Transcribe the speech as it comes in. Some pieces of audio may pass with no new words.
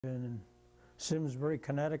in Simsbury,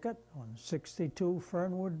 Connecticut on 62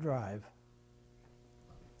 Fernwood Drive.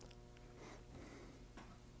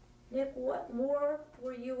 Nick, what war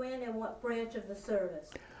were you in and what branch of the service?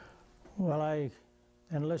 Well, I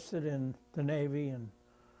enlisted in the Navy in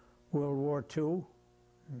World War II,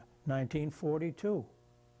 1942.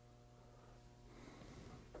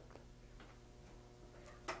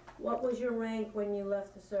 What was your rank when you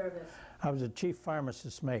left the service? I was a chief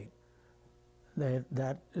pharmacist mate.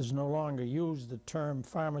 That is no longer used, the term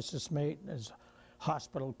pharmacist mate, as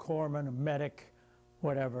hospital corpsman, a medic,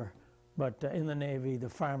 whatever. But in the Navy, the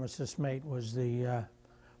pharmacist mate was the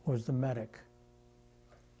medic.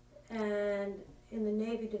 And in the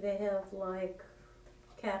Navy, do they have like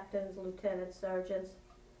captains, lieutenants, sergeants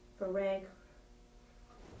for rank?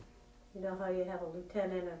 You know how you have a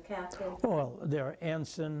lieutenant, a captain? Well, there are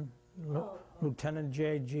ensign, lieutenant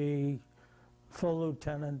JG, full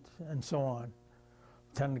lieutenant, and so on.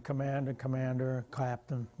 Lieutenant commander, commander,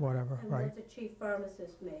 captain, whatever, and right? what's a chief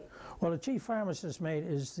pharmacist mate? Well, the chief pharmacist mate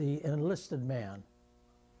is the enlisted man.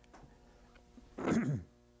 That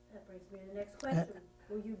brings me to the next question.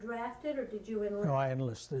 Were you drafted or did you enlist? No, I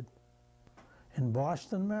enlisted in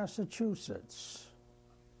Boston, Massachusetts,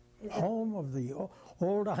 home of the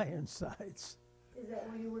old Ironsides. Is that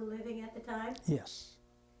where you were living at the time? Yes.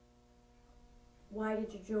 Why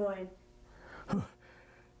did you join?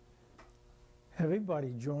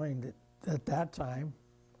 Everybody joined at that time.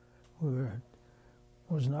 It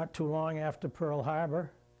was not too long after Pearl Harbor,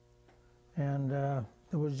 and there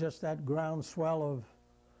was just that groundswell of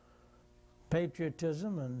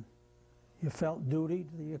patriotism, and you felt duty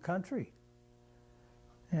to your country.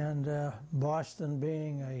 And Boston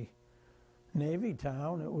being a Navy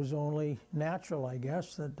town, it was only natural, I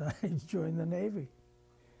guess, that I joined the Navy.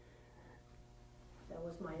 That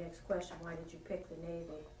was my next question. Why did you pick the Navy?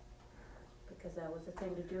 Because that was the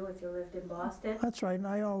thing to do if you lived in Boston? That's right, and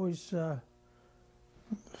I always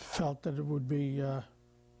felt that it would be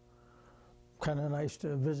kind of nice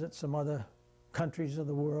to visit some other countries of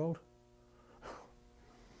the world.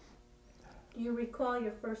 Do you recall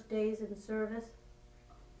your first days in service?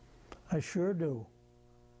 I sure do.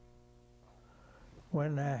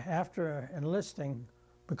 When after enlisting,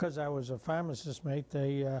 because I was a pharmacist mate,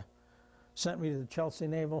 they sent me to the Chelsea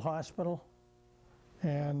Naval Hospital,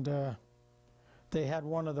 and they had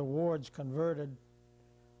one of the wards converted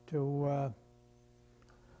to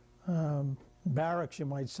barracks, you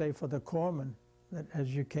might say, for the corpsmen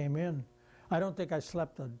as you came in. I don't think I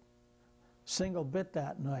slept a single bit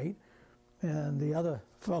that night, and the other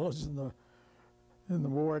fellows in the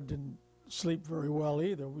ward didn't sleep very well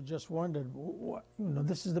either. We just wondered, what,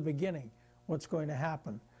 this is the beginning. What's going to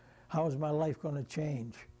happen? How is my life going to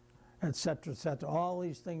change? Et cetera, et cetera. All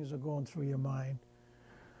these things are going through your mind.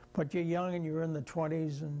 But you're young and you're in the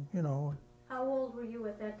 20s, and How old were you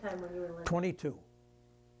at that time when you enlisted? 22.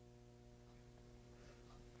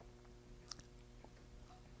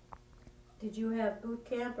 Did you have boot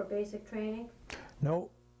camp or basic training? No,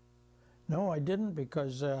 I didn't,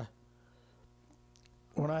 because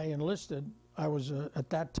when I enlisted, I was at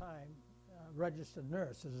that time a registered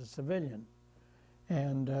nurse as a civilian,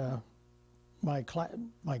 and my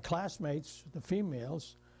classmates, the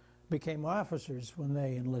females, became officers when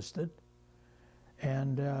they enlisted,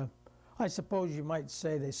 and I suppose you might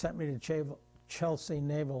say they sent me to Chelsea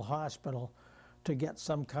Naval Hospital to get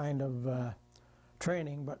some kind of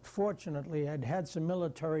training, but fortunately I'd had some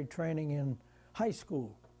military training in high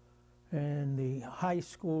school. In the high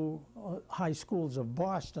schools of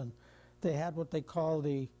Boston, they had what they call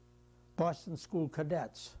the Boston School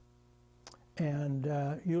Cadets, and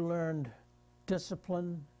you learned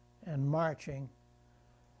discipline and marching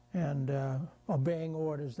and obeying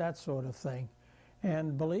orders, that sort of thing.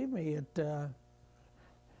 And believe me,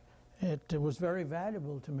 it was very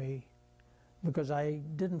valuable to me, because I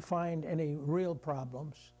didn't find any real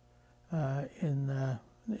problems in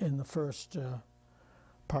the first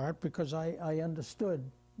part, because I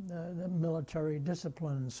understood the military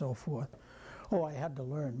discipline and so forth. Oh, I had to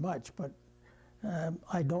learn much, but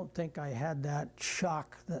I don't think I had that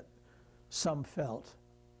shock that some felt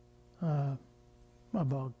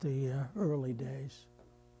about the early days.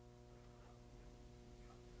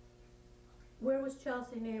 Where was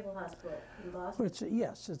Chelsea Naval Hospital? In Boston?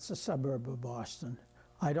 Yes, it's a suburb of Boston.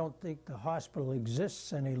 I don't think the hospital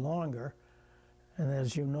exists any longer, and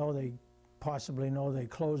as you know, they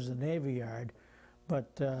closed the Navy Yard,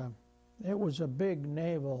 but it was a big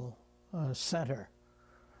naval center,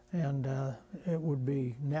 and it would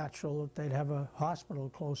be natural that they'd have a hospital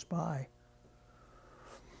close by.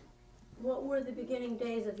 What were the beginning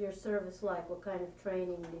days of your service like? What kind of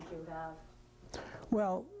training did you have?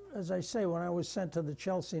 Well, as I say, when I was sent to the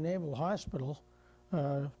Chelsea Naval Hospital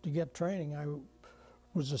to get training, I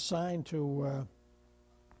was assigned to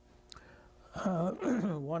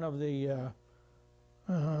one of the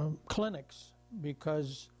clinics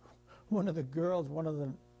because one of the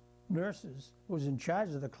nurses who was in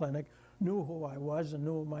charge of the clinic knew who I was and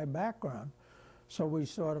knew my background. So we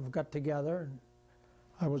sort of got together, and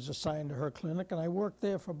I was assigned to her clinic, and I worked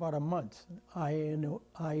there for about a month, eye,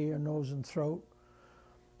 ear, nose, and throat.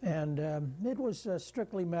 And it was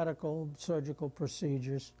strictly medical, surgical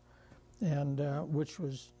procedures, and which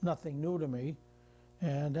was nothing new to me.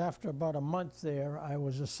 And after about a month there, I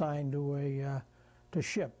was assigned to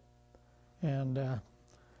ship. And of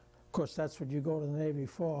course, that's what you go to the Navy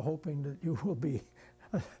for, hoping that you will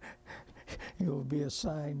be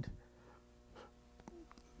assigned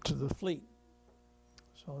to the fleet.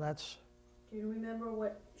 So that's. Do you remember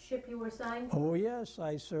what ship you were assigned? Oh yes,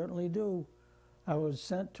 I certainly do. I was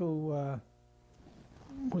sent to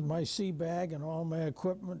with my sea bag and all my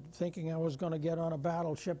equipment, thinking I was going to get on a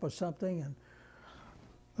battleship or something, and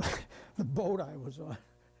the boat I was on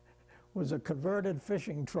was a converted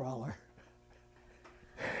fishing trawler.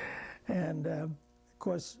 And of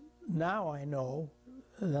course, now I know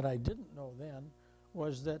that I didn't know then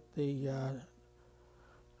was that the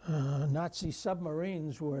Nazi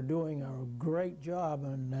submarines were doing a great job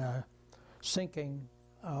in sinking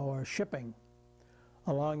our shipping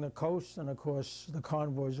along the coast, and of course the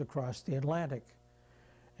convoys across the Atlantic.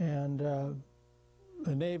 And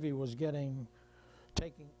the Navy was taking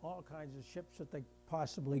all kinds of ships that they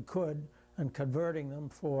possibly could and converting them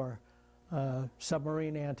for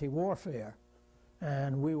submarine anti-warfare.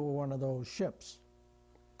 And we were one of those ships.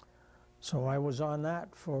 So I was on that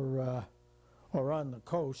or on the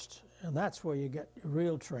coast, and that's where you get your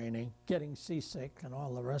real training, getting seasick and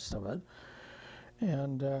all the rest of it.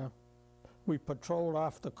 And we patrolled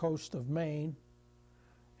off the coast of Maine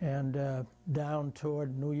and down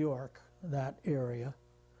toward New York, that area.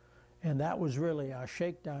 And that was really our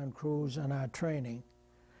shakedown cruise and our training.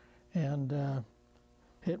 And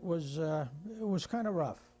it was kind of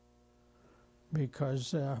rough because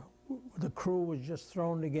the crew was just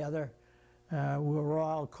thrown together. We were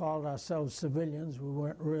all called ourselves civilians. We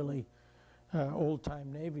weren't really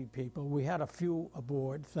old-time Navy people. We had a few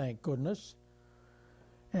aboard, thank goodness.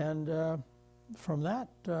 And from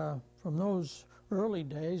those early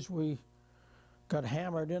days, we got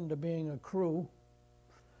hammered into being a crew.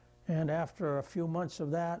 And after a few months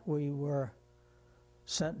of that, we were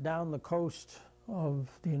sent down the coast of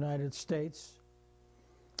the United States,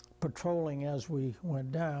 patrolling as we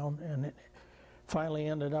went down, and it finally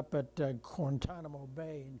ended up at Guantanamo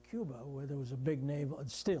Bay in Cuba, where there was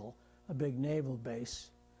still a big naval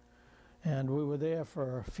base. And we were there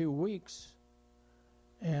for a few weeks,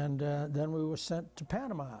 and then we were sent to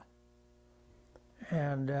Panama,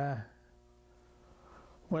 and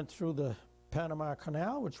went through the Panama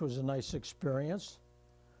Canal, which was a nice experience.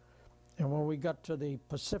 And when we got to the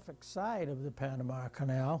Pacific side of the Panama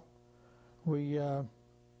Canal, we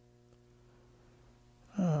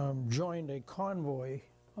joined a convoy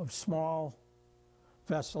of small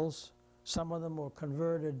vessels. Some of them were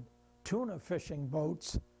converted tuna fishing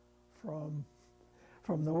boats from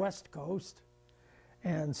the West Coast,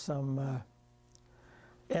 and some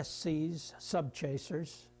SCs,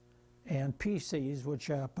 sub-chasers, and PCs, which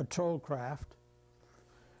are patrol craft.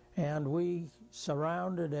 And we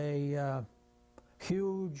surrounded a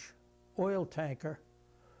huge oil tanker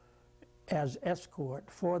as escort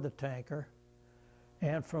for the tanker,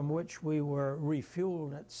 and from which we were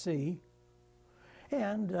refueled at sea.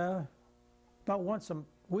 And about once a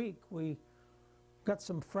week, we got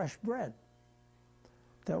some fresh bread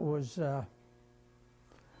that was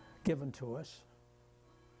given to us,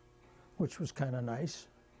 which was kind of nice.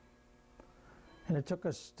 And it took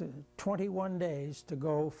us 21 days to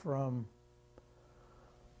go from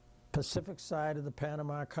Pacific side of the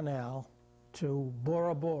Panama Canal to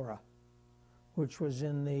Bora Bora, which was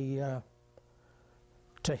in the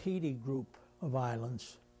Tahiti group of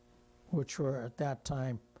islands, which were at that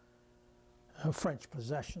time French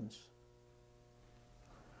possessions.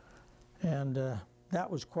 And that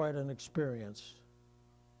was quite an experience.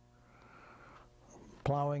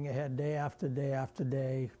 Plowing ahead day after day after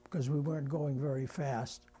day, because we weren't going very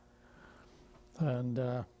fast. And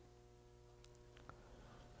the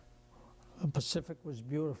Pacific was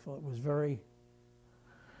beautiful. It was very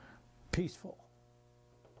peaceful.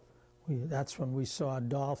 That's when we saw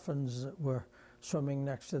dolphins that were swimming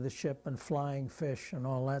next to the ship and flying fish and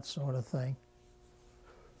all that sort of thing.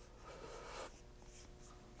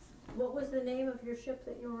 What was the name of your ship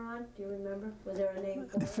that you were on? Do you remember? Was there a name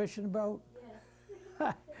for The it? fishing boat? Yes.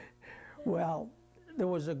 Well, there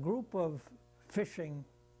was a group of fishing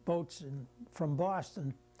boats from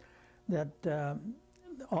Boston that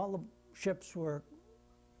all the ships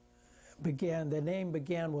their name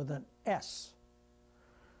began with an S,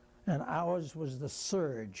 and ours was the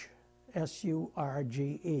Surge,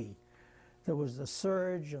 S-U-R-G-E. There was the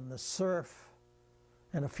Surge and the Surf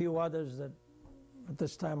and a few others that at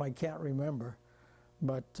this time I can't remember,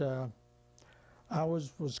 but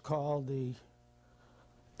ours was called the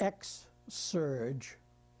X-Surge,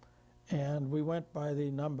 and we went by the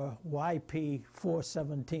number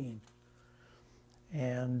YP-417,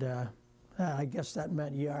 and I guess that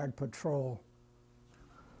meant yard patrol.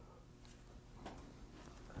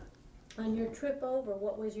 On your trip over,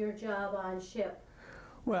 what was your job on ship?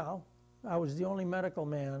 Well, I was the only medical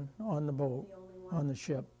man on the boat, The only one? on the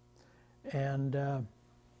ship, and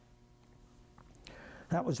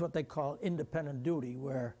that was what they call independent duty,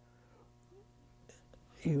 where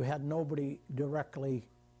you had nobody directly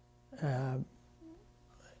in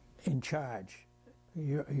charge.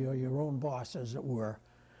 You're your own boss, as it were.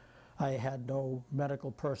 I had no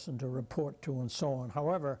medical person to report to and so on.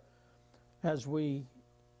 However, as we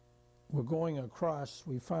were going across,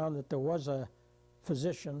 we found that there was a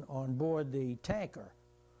physician on board the tanker.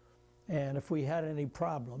 And if we had any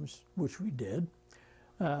problems, which we did,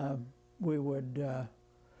 we would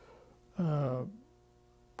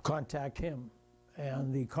contact him.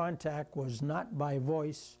 And the contact was not by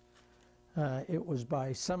voice, it was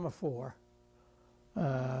by semaphore.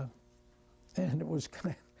 And it was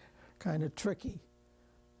kind of tricky,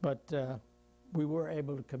 but we were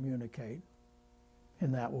able to communicate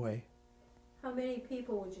in that way. How many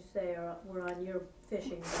people would you say were on your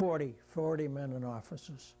fishing boat? 40 men and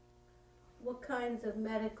officers. What kinds of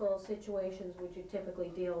medical situations would you typically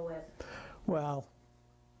deal with? Well,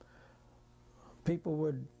 people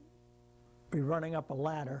would be running up a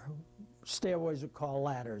ladder. Stairways are called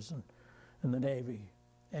ladders in the Navy.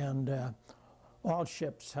 And all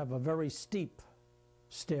ships have a very steep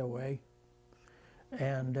stairway.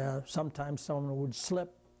 And sometimes someone would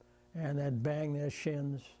slip and they'd bang their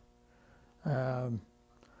shins.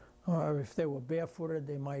 Or if they were barefooted,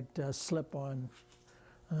 they might slip on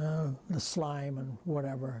the slime and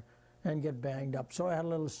whatever and get banged up. So I had a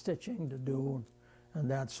little stitching to do and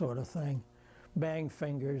that sort of thing. Bang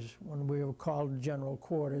fingers. When we were called to general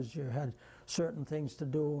quarters, you had certain things to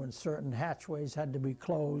do and certain hatchways had to be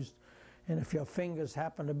closed. And if your fingers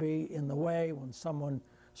happened to be in the way when someone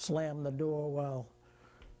slammed the door, well,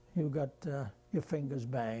 you got your fingers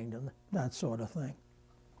banged and that sort of thing.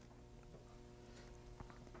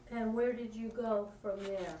 And where did you go from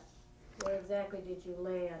there? Where exactly did you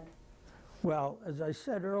land? Well, as I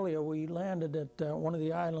said earlier, we landed at one of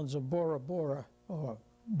the islands of Bora Bora, or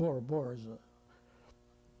Bora Bora is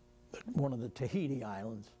one of the Tahiti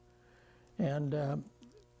islands. And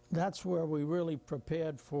that's where we really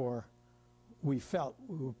prepared for, we felt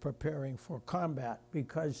we were preparing for combat,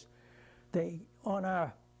 because on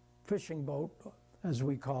our fishing boat, as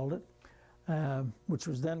we called it, which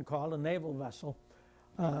was then called a naval vessel,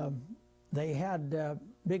 they had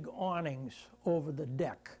big awnings over the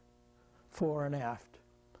deck, fore and aft,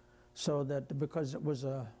 so that because it was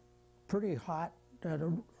a pretty hot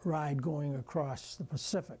ride going across the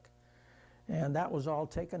Pacific, and that was all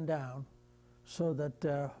taken down so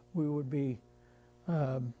that we would be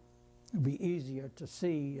easier to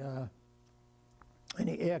see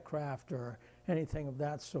any aircraft or anything of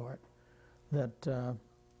that sort that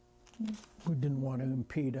we didn't want to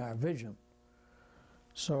impede our vision.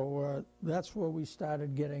 So that's where we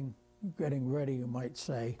started getting ready, you might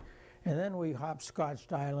say. And then we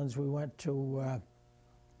hopscotched islands. We went to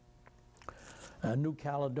New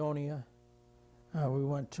Caledonia. We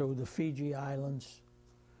went to the Fiji Islands.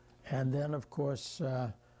 And then, of course,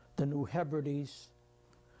 the New Hebrides.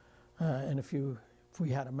 And if we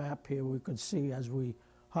had a map here, we could see as we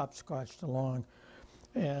hopscotched along.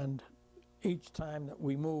 And each time that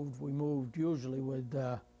we moved usually with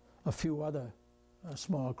a few other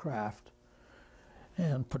small craft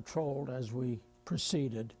and patrolled as we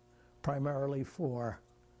proceeded, primarily for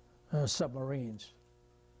submarines.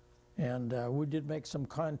 And we did make some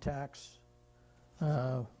contacts.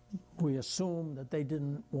 We assumed that they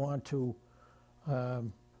didn't want to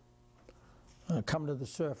come to the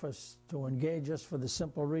surface to engage us for the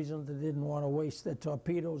simple reason that they didn't want to waste their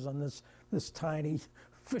torpedoes on this tiny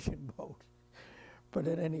fishing boat. But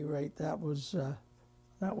at any rate, that was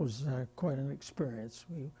quite an experience.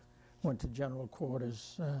 We went to general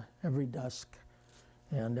quarters every dusk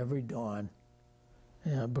and every dawn,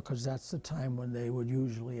 because that's the time when they would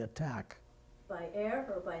usually attack. By air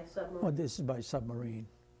or by submarine? Well, this is by submarine.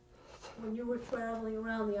 When you were traveling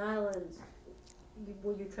around the islands,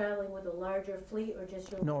 were you traveling with a larger fleet or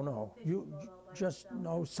just your No, fishing you boat all by just, yourself?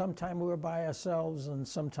 no, sometime we were by ourselves and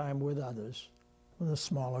sometime with others, with a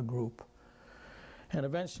smaller group. And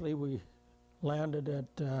eventually we landed at,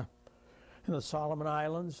 in the Solomon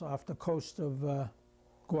Islands off the coast of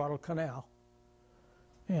Guadalcanal.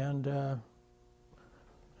 And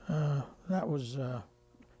that was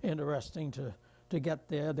interesting to get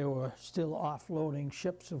there. They were still offloading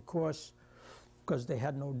ships, of course, because they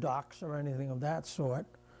had no docks or anything of that sort.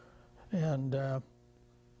 And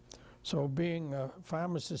so being a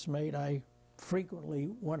pharmacist mate, I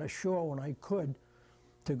frequently went ashore when I could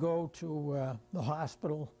to go to the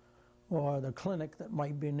hospital or the clinic that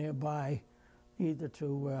might be nearby, either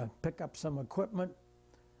to pick up some equipment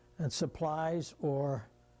and supplies or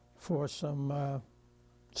for some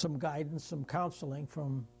guidance, some counseling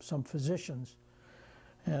from some physicians.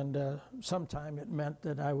 And sometime it meant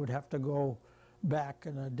that I would have to go back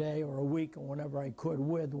in a day or a week or whenever I could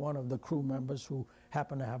with one of the crew members who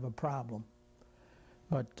happened to have a problem.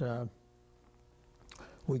 But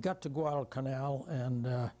we got to Guadalcanal, and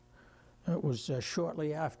it was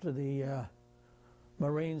shortly after the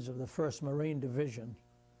Marines of the 1st Marine Division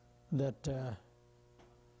that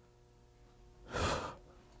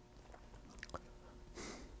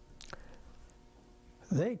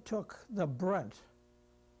they took the brunt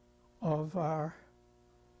of our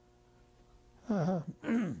the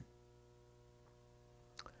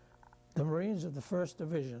Marines of the 1st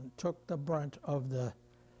Division took the brunt of the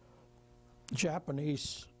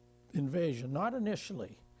Japanese invasion, not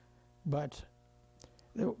initially, but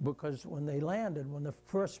because when they landed, when the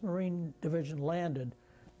 1st Marine Division landed,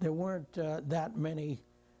 there weren't that many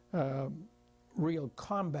real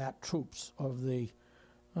combat troops of the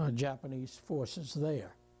Japanese forces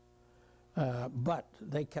there. But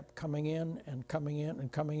they kept coming in and coming in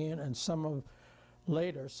and coming in, and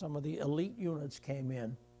later some of the elite units came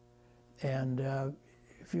in. And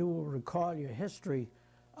if you will recall your history,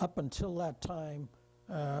 up until that time,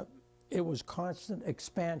 it was constant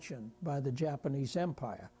expansion by the Japanese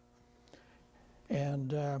Empire.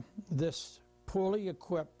 And this poorly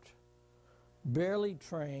equipped, barely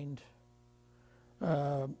trained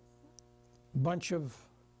bunch of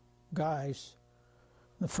guys,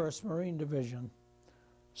 the 1st Marine Division,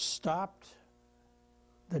 stopped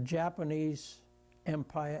the Japanese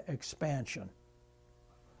Empire expansion.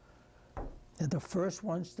 They're the first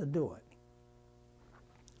ones to do it.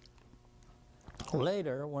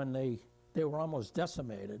 Later, when they were almost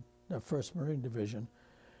decimated, the 1st Marine Division,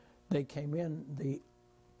 they came in, the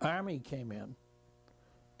Army came in,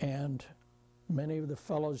 and many of the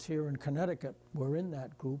fellows here in Connecticut were in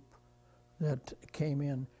that group that came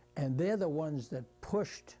in, and they're the ones that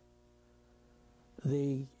pushed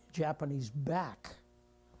the Japanese back,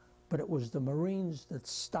 but it was the Marines that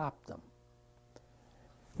stopped them.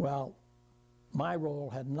 Well, my role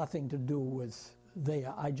had nothing to do with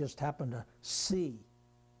there. I just happened to see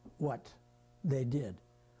what they did.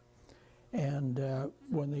 And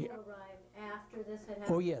when the... You arrived after this had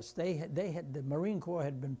happened? Oh yes, the Marine Corps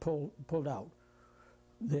had been pulled out.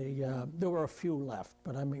 There were a few left,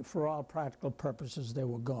 but I mean, for all practical purposes, they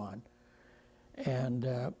were gone. And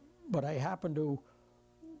but I happened to,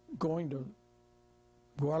 going to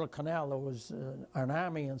Guadalcanal, there was an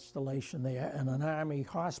Army installation there and an Army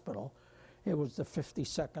hospital. It was the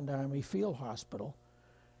 52nd Army Field Hospital.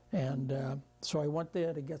 And so I went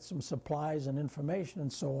there to get some supplies and information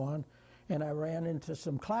and so on, and I ran into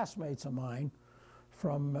some classmates of mine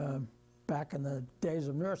from back in the days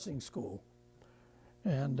of nursing school.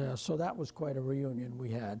 And so that was quite a reunion we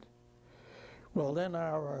had. Well, then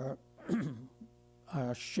our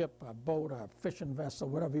ship, our boat, our fishing vessel,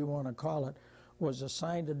 whatever you want to call it, was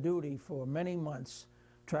assigned to duty for many months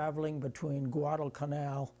traveling between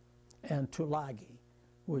Guadalcanal and Tulagi,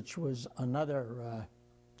 which was another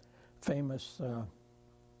famous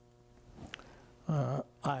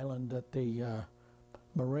island that the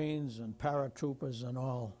Marines and paratroopers and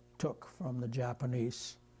all took from the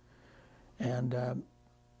Japanese. And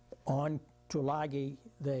on Tulagi,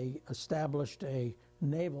 they established a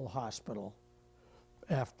naval hospital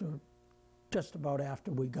just about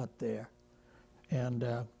after we got there. And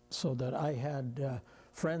so that I had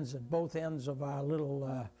friends at both ends of our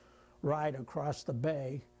little ride across the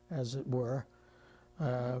bay, as it were.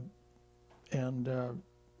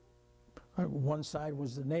 One side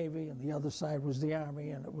was the Navy and the other side was the Army,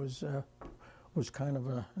 and it was kind of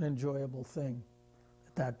an enjoyable thing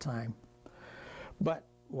at that time. But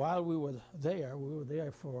while we were there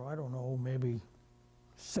for, I don't know, maybe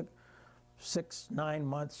 9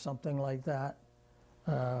 months, something like that,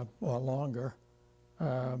 or longer.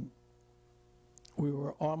 we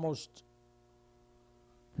were almost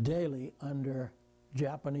daily under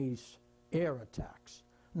Japanese air attacks.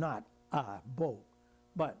 Not our boat,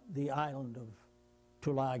 but the island of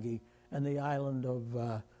Tulagi and the island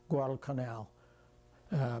of Guadalcanal,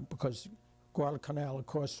 because Guadalcanal, of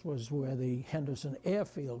course, was where the Henderson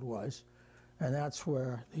airfield was, and that's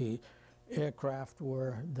where the aircraft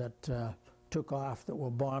were that took off that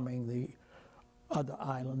were bombing the other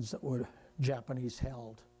islands that were Japanese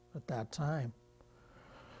held at that time.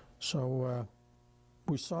 So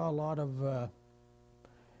we saw a lot of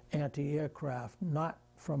anti-aircraft, not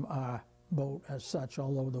from our boat as such,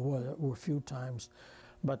 although there were a few times,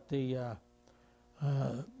 but there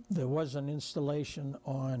was an installation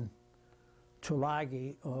on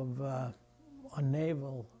Tulagi of a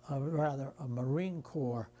naval, rather a Marine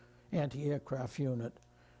Corps anti-aircraft unit,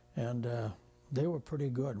 and they were pretty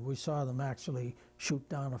good. We saw them actually shoot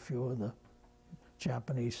down a few of the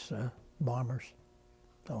Japanese bombers.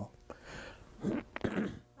 So.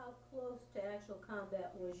 How close to actual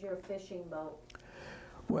combat was your fishing boat?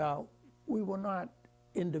 Well, we were not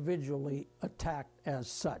individually attacked as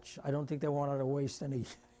such. I don't think they wanted to waste any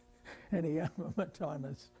armament on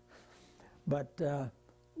us. But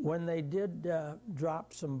when they did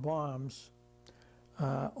drop some bombs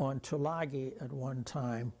on Tulagi at one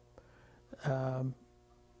time, a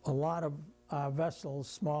lot of our vessels,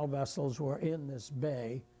 small vessels, were in this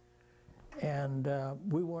bay, and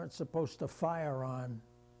we weren't supposed to fire on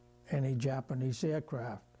any Japanese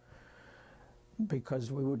aircraft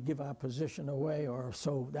because we would give our position away, or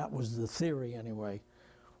so that was the theory anyway.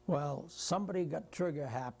 Well, somebody got trigger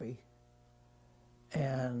happy,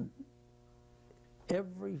 and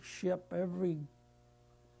every ship, every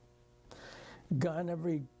gun,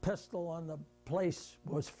 every pistol on the place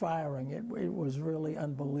was firing. It was really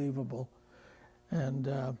unbelievable. And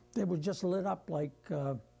it was just lit up like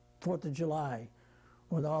 4th of July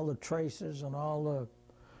with all the tracers and all the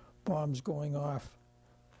bombs going off.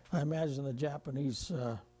 I imagine the Japanese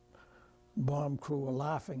bomb crew were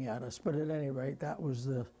laughing at us, but at any rate, that was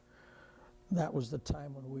the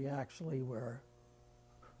time when we actually were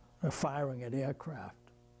firing at aircraft.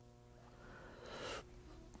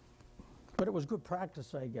 But it was good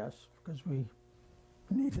practice, I guess, because we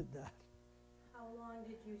needed that. How long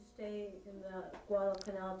did you stay in the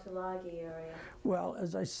Guadalcanal Tulagi area? Well,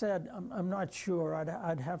 as I said, I'm not sure.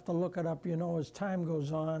 I'd have to look it up. You know, as time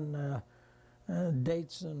goes on,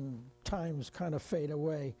 dates and times kind of fade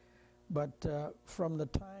away. But from the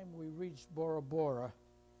time we reached Bora Bora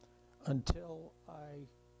until I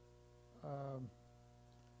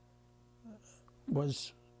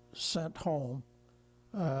was sent home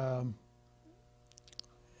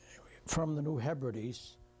from the New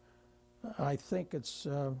Hebrides, I think it's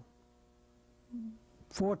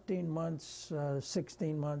 14 months,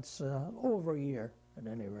 16 months, over a year at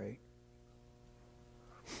any rate.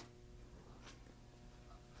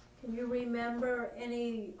 Can you remember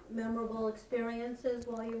any memorable experiences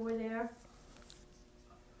while you were there?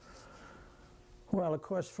 Well, of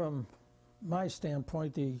course, from my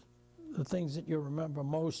standpoint, the things that you remember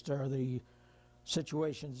most are the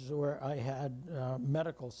situations where I had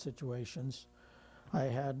medical situations. I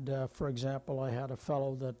had, for example, I had a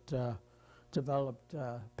fellow that developed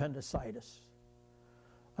appendicitis.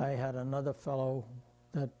 I had another fellow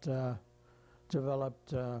that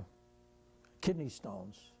developed kidney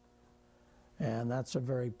stones. And that's a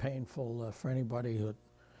very painful, for anybody who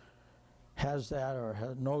has that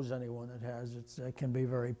or knows anyone that has it, it can be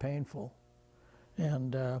very painful.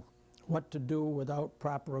 And what to do without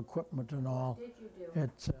proper equipment and all. What did you do?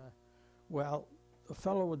 It's, well, the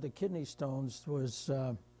fellow with the kidney stones was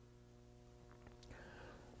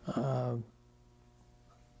on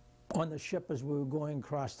the ship as we were going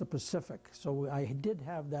across the Pacific. So I did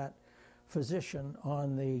have that physician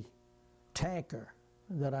on the tanker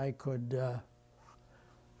that I could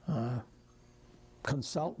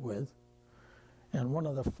consult with. And one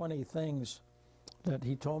of the funny things that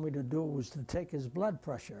he told me to do was to take his blood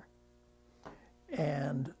pressure.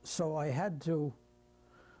 And so I had to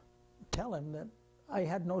tell him that I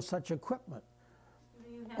had no such equipment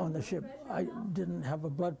on the ship. I didn't have a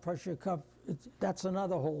blood pressure cuff. That's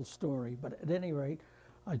another whole story. But at any rate,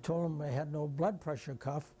 I told him I had no blood pressure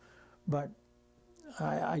cuff, but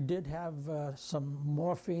I did have some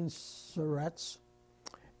morphine syrettes,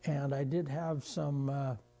 and I did have some,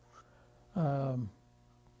 I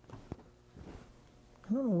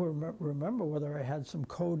don't remember whether I had some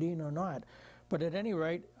codeine or not, but at any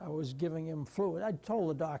rate, I was giving him fluid. I told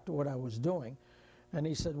the doctor what I was doing, and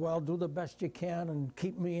he said, well, do the best you can and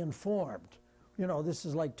keep me informed. You know, this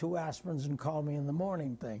is like 2 aspirins and call me in the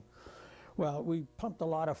morning thing. Well, we pumped a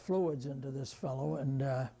lot of fluids into this fellow, and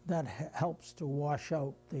that helps to wash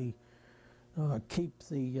out the, keep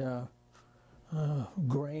the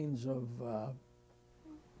grains of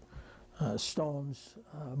stones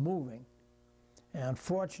moving. And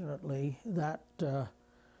fortunately, that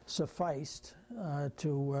sufficed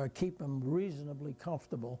to keep him reasonably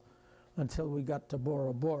comfortable until we got to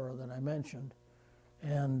Bora Bora that I mentioned.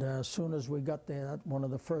 And as soon as we got there, one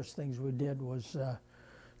of the first things we did was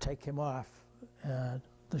take him off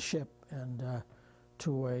the ship and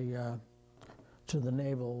to the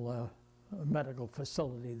naval medical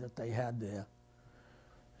facility that they had there.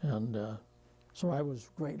 And so I was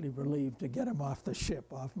greatly relieved to get him off the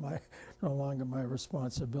ship, no longer my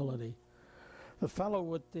responsibility. The fellow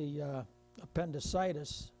with the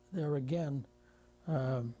appendicitis, there again,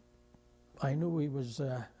 I knew he was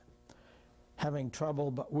having trouble,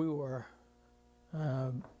 but we were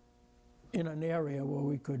in an area where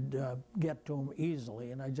we could get to him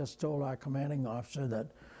easily, and I just told our commanding officer that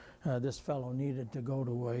this fellow needed to go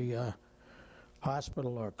to a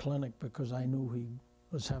hospital or clinic because I knew he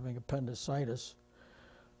was having appendicitis.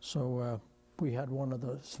 So we had one of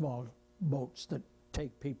the small boats that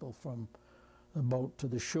take people from the boat to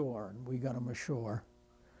the shore, and we got him ashore,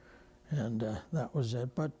 and that was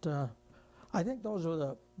it. But I think those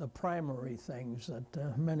were the primary things.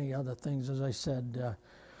 That many other things, as I said,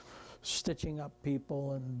 stitching up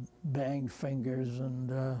people and banged fingers,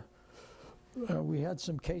 and we had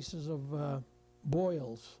some cases of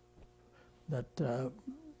boils that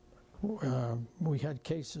we had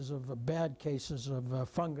cases of bad cases of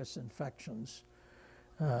fungus infections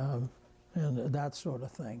and that sort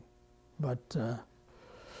of thing. But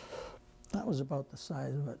that was about the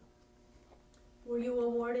size of it. Were you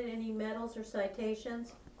awarded any medals or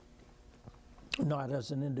citations? Not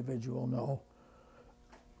as an individual, no.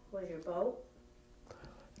 Was your boat?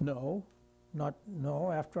 No,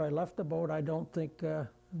 no. After I left the boat, I don't think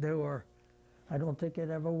there were. I don't think it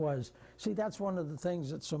ever was. See, that's one of the things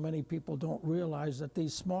that so many people don't realize, that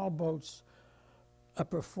these small boats are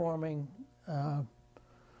performing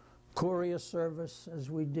courier service, as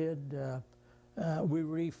we did. We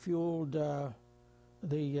refueled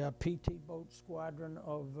the PT boat squadron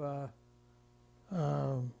of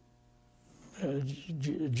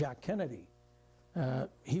Jack Kennedy.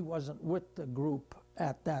 He wasn't with the group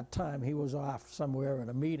at that time. He was off somewhere at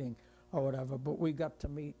a meeting or whatever, but we got to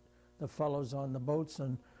meet the fellows on the boats,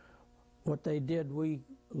 and what they did, we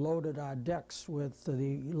loaded our decks with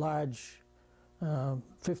the large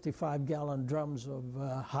 55-gallon drums of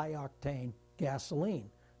high-octane gasoline.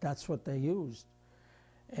 That's what they used.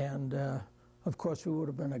 And of course, we would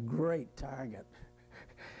have been a great target.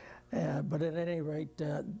 But at any rate,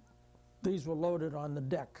 these were loaded on the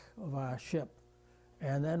deck of our ship.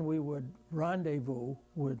 And then we would rendezvous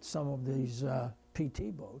with some of these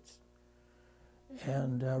PT boats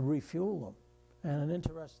and refuel them. And an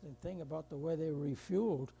interesting thing about the way they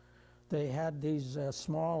refueled, they had these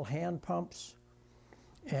small hand pumps,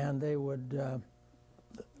 and they would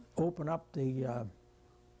open up the,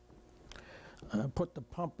 put the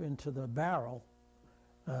pump into the barrel,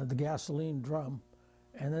 the gasoline drum,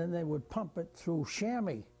 and then they would pump it through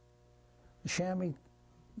chamois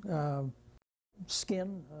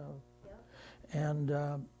skin, and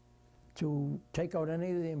to take out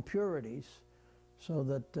any of the impurities, so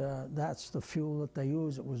that that's the fuel that they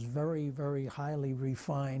use. It was very, very highly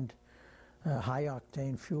refined,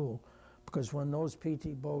 high-octane fuel, because when those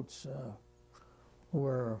PT boats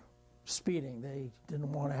were speeding, they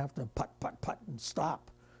didn't want to have to putt, putt, putt and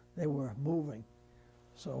stop. They were moving.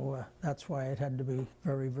 So that's why it had to be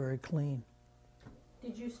very, very clean.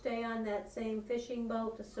 Did you stay on that same fishing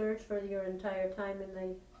boat to search for your entire time in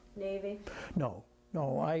the Navy? No,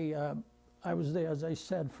 no. I was there, as I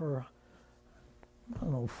said, for, I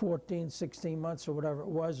don't know, 14, 16 months or whatever it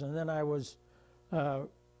was, and then I was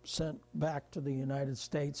sent back to the United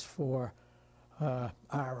States for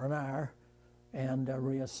R&R and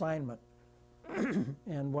reassignment.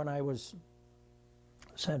 And when I was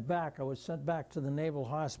sent back, I was sent back to the Naval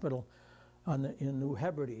Hospital in New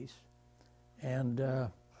Hebrides. And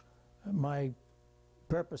my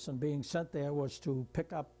purpose in being sent there was to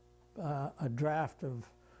pick up a draft of,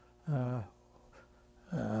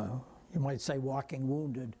 you might say, walking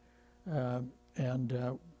wounded.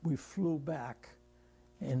 And we flew back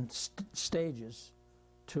in stages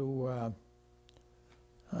to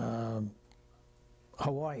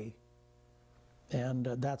Hawaii. And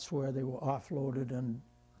that's where they were offloaded and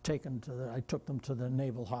taken to I took them to the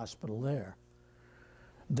Naval Hospital there.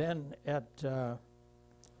 Then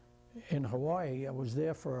in Hawaii, I was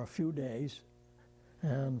there for a few days,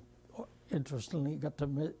 and interestingly, got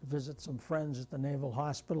to visit some friends at the Naval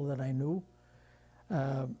Hospital that I knew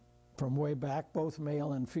from way back, both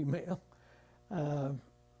male and female,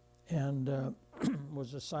 and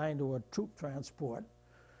was assigned to a troop transport.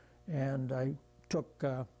 And I took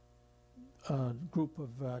a group of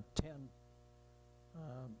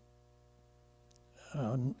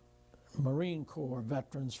 10 Marine Corps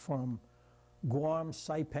veterans from Guam,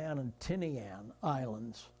 Saipan, and Tinian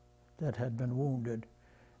Islands that had been wounded.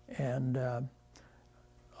 And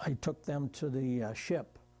I took them to the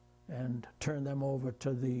ship and turned them over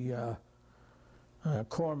to the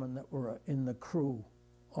corpsmen that were in the crew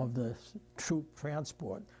of the troop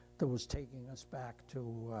transport that was taking us back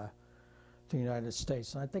to the United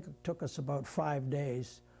States. And I think it took us about 5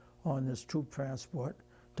 days on this troop transport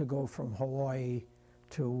to go from Hawaii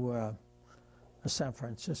to San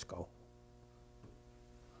Francisco.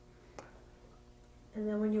 And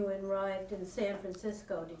then when you arrived in San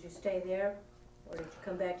Francisco, did you stay there? Or did you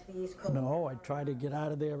come back to the East Coast? No, I tried to get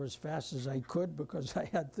out of there as fast as I could because I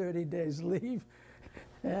had 30 days leave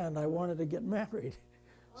and I wanted to get married.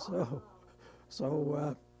 So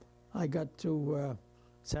I got to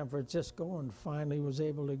San Francisco and finally was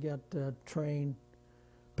able to get train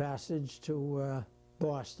passage to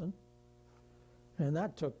Boston. And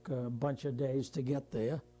that took a bunch of days to get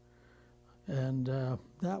there. And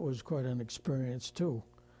that was quite an experience too.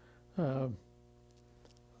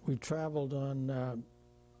 We traveled on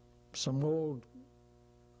some old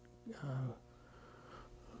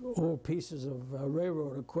pieces of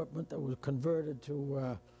railroad equipment that was converted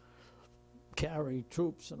to carry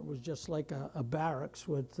troops, and it was just like a barracks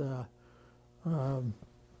with,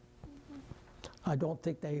 I don't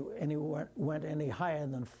think they went any higher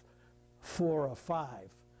than 4 or 5,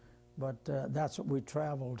 but that's what we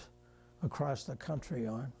traveled across the country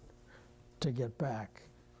on to get back.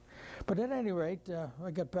 But at any rate,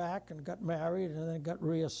 I got back and got married and then got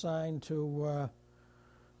reassigned to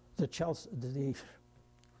the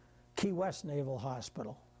Key West Naval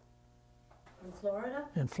Hospital. In Florida?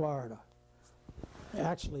 In Florida.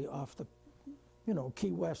 Actually off the,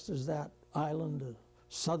 Key West is that island, the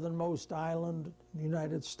southernmost island in the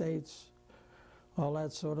United States, all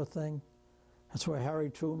that sort of thing. That's where Harry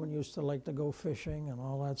Truman used to like to go fishing and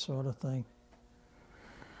all that sort of thing.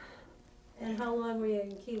 And how long were you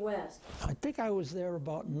in Key West? I think I was there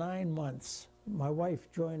about 9 months. My wife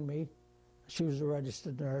joined me. She was a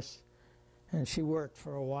registered nurse, and she worked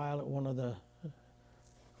for a while at one of the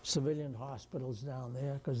civilian hospitals down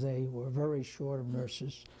there because they were very short of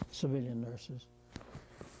nurses, civilian nurses.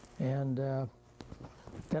 And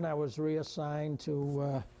then I was reassigned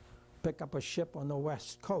to pick up a ship on the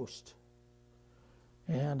West Coast.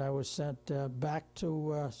 And I was sent back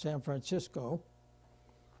to San Francisco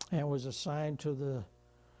and was assigned to the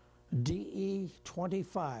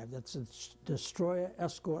DE-25, that's a Destroyer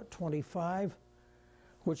Escort 25,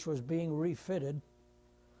 which was being refitted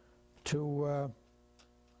to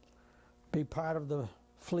be part of the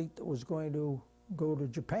fleet that was going to go to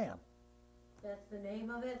Japan. That's the name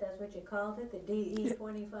of it? That's what you called it, the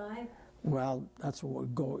DE-25? Well, that's what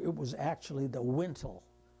would go. It was actually the Wintle,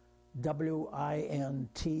 W-I-N-T-L-E,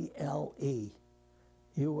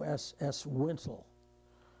 USS Wintle.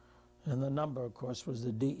 And the number, of course, was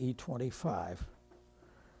the DE-25.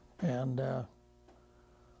 And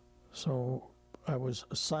so I was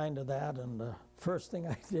assigned to that, and the first thing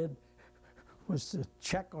I did was to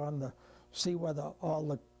check on see whether all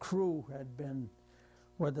the crew had been,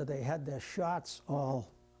 whether they had their shots all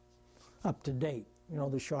up to date.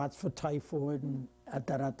 The shots for typhoid and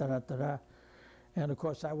da-da-da-da-da-da. And of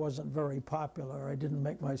course, I wasn't very popular. I didn't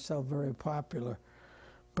make myself very popular,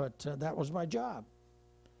 but that was my job.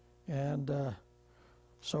 And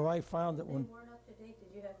so I found that when... They weren't up to date,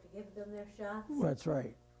 did you have to give them their shots? That's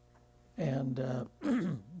right. And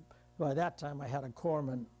by that time, I had a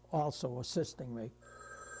corpsman also assisting me.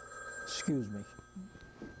 Excuse me.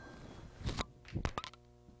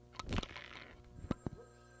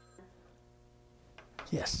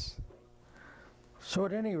 Yes. So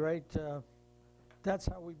at any rate, that's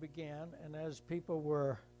how we began. And as people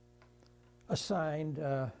were assigned,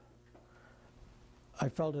 I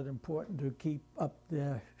felt it important to keep up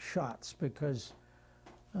their shots because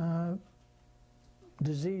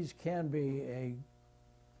disease can be a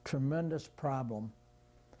tremendous problem.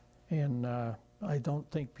 And I don't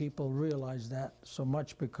think people realize that so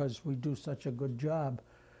much because we do such a good job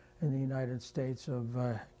in the United States of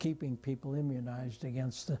keeping people immunized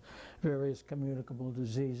against the various communicable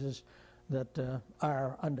diseases that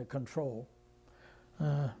are under control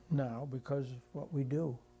now because of what we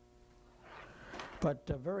do. But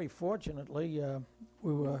very fortunately,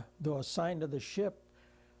 we were, though assigned to the ship,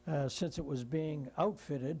 since it was being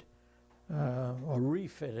outfitted, or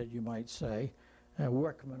refitted, you might say,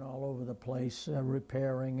 workmen all over the place,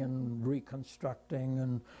 repairing and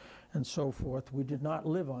reconstructing and so forth. We did not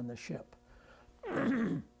live on the ship.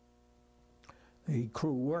 The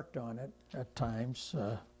crew worked on it at times,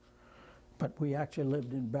 but we actually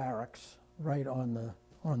lived in barracks right on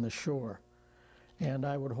the shore. And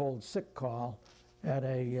I would hold sick call at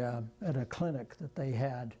a clinic that they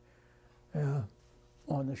had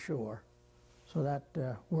on the shore. So that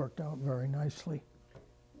worked out very nicely.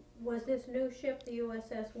 Was this new ship, the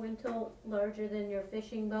USS Wintle, larger than your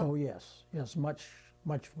fishing boat? Oh yes, yes, much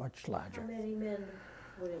larger. How many men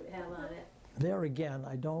would it have on it? There again,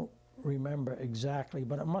 I don't remember exactly,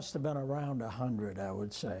 but it must have been around 100, I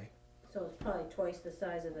would say. So it's probably twice the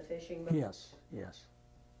size of the fishing boat? Yes, yes.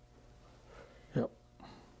 Yep.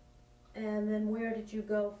 And then where did you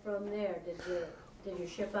go from there? Did you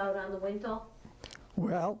ship out on the Wintle?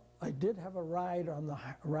 Well, I did have a ride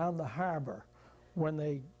around the harbor when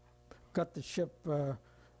they got the ship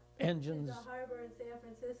engines. The harbor in San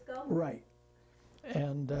Francisco? Right.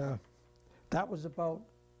 And that was about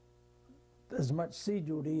as much sea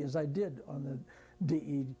duty as I did on the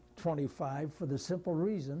DE-25 for the simple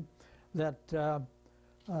reason that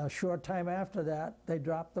a short time after that, they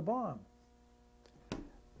dropped the bomb.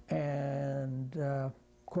 And of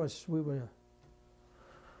course, we were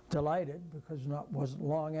delighted because wasn't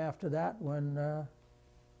long after that when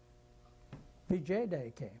VJ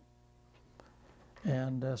Day came.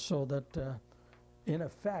 And so that in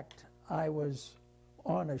effect, I was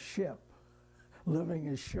on a ship living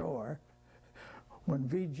ashore when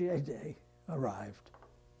VJ Day arrived.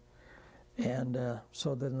 And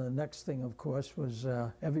so then the next thing, of course, was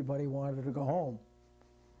everybody wanted to go home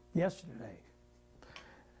yesterday.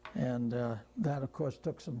 And that, of course,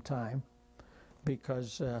 took some time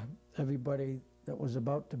because everybody that was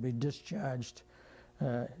about to be discharged,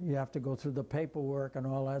 you have to go through the paperwork and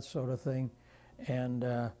all that sort of thing. And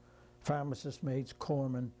pharmacist mates,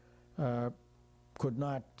 corpsmen, could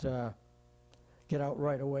not get out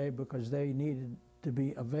right away because they needed to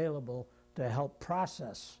be available to help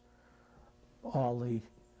process all the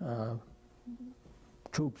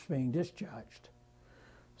troops being discharged.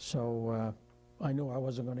 So I knew I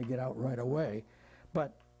wasn't going to get out right away,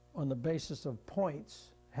 but on the basis of points,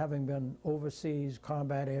 having been overseas,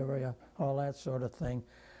 combat area, all that sort of thing,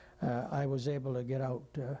 I was able to get out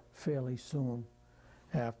fairly soon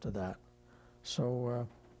after that. So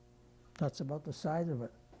that's about the size of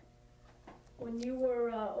it. When you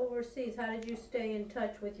were overseas, how did you stay in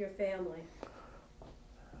touch with your family?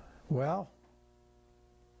 Well,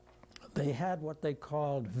 they had what they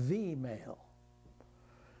called V-mail.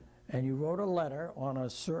 And you wrote a letter on a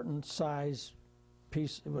certain size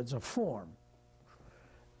piece, it was a form.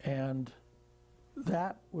 And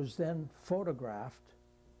that was then photographed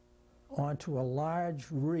onto a large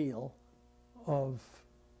reel of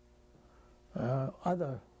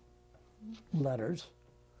other letters.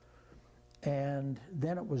 And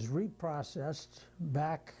then it was reprocessed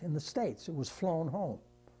back in the States. It was flown home.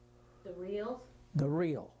 The reels? The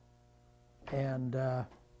reel. And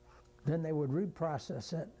then they would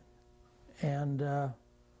reprocess it. And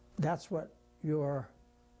that's what your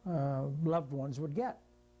loved ones would get.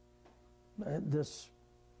 This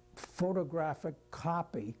photographic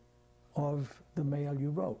copy of the mail you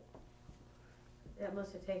wrote. That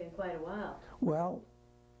must have taken quite a while. Well,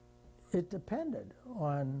 it depended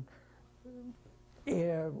on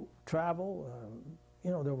air travel.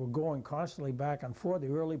 You know, they were going constantly back and forth. The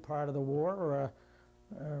early part of the war,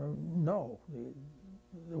 no.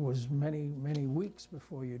 There was many weeks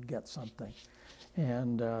before you'd get something.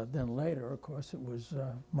 And then later, of course, it was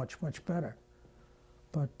much better.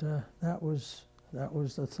 But that was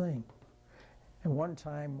the thing. And one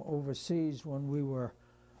time overseas when we were,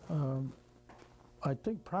 I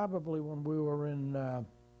think probably when we were in,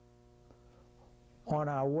 on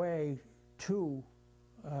our way to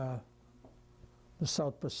the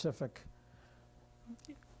South Pacific,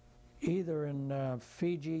 either in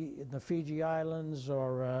Fiji, in the Fiji Islands,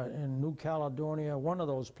 or in New Caledonia, one of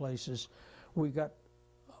those places, we got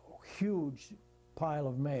a huge pile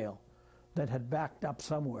of mail that had backed up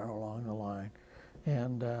somewhere along the line.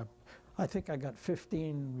 And I think I got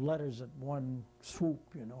 15 letters at one swoop,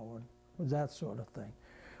 you know, and that sort of thing.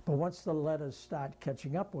 But once the letters start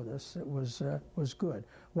catching up with us, it was good.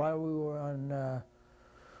 While we were on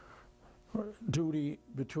duty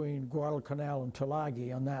between Guadalcanal and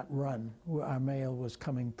Tulagi on that run, our mail was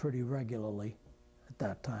coming pretty regularly at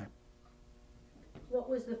that time. What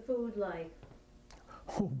was the food like?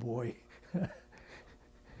 Oh boy.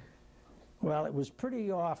 Well, it was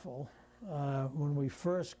pretty awful when we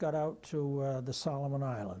first got out to the Solomon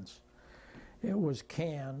Islands. It was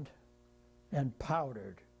canned and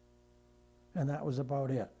powdered, and that was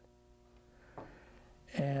about it.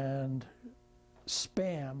 And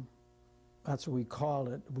Spam, that's what we called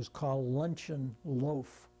it. It was called luncheon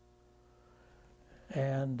loaf.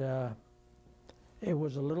 And it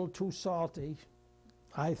was a little too salty,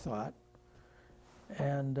 I thought.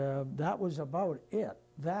 And that was about it.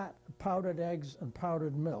 That, powdered eggs and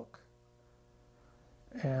powdered milk.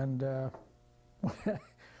 And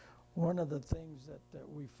one of the things that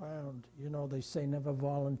we found, you know, they say never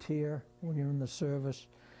volunteer when you're in the service.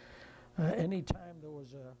 Anytime there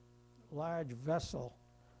was a large vessel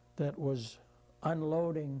that was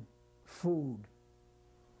unloading food,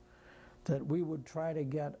 that we would try to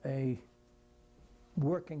get a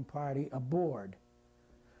working party aboard.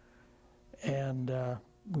 And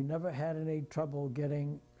we never had any trouble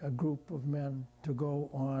getting a group of men to go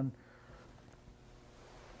on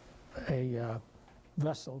a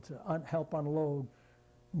vessel to help unload.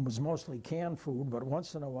 It was mostly canned food, but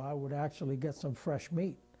once in a while we'd actually get some fresh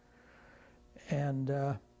meat. And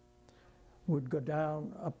would go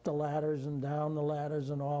down up the ladders and down the ladders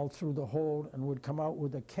and all through the hold, and would come out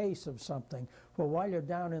with a case of something. Well, while you're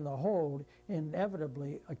down in the hold,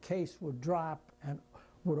 inevitably a case would drop and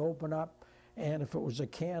would open up, and if it was a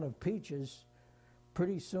can of peaches,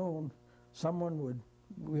 pretty soon someone would,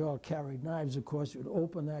 we all carried knives of course, would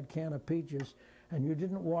open that can of peaches, and you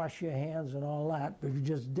didn't wash your hands and all that, but you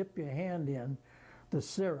just dip your hand in the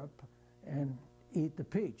syrup and eat the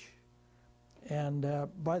peach. And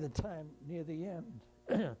by the time near the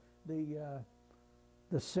end,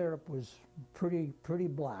 the syrup was pretty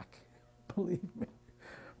black, believe me.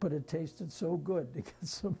 But it tasted so good to get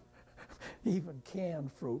some even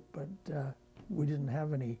canned fruit, but we didn't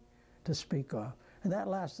have any to speak of. And that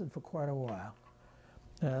lasted for quite a while.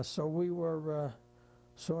 So we were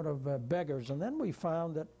sort of beggars. And then we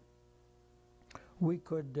found that we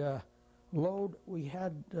could load, we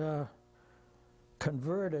had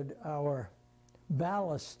converted our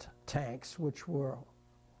ballast tanks, which were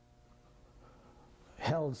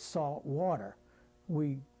held salt water.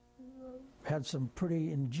 We had some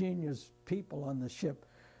pretty ingenious people on the ship.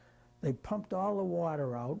 They pumped all the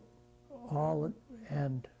water out,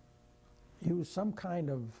 and used some kind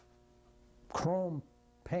of chrome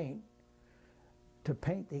paint to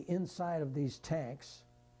paint the inside of these tanks,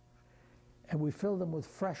 and we filled them with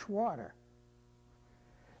fresh water.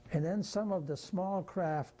 And then some of the small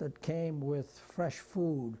craft that came with fresh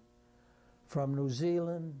food from New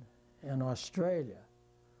Zealand and Australia,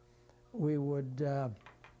 we would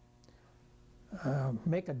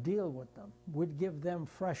make a deal with them. We'd give them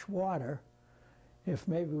fresh water if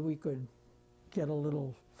maybe we could get a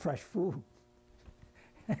little fresh food.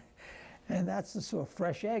 And that's the sort of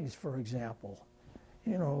fresh eggs, for example.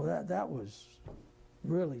 You know, that was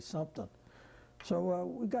really something. So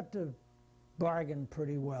we got to bargain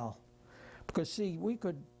pretty well. Because see, we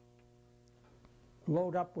could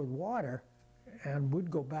load up with water and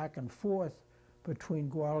we'd go back and forth between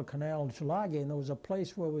Guadalcanal and Tulagi, and there was a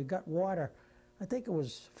place where we got water, I think it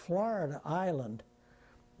was Florida Island,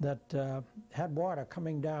 that had water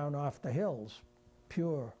coming down off the hills,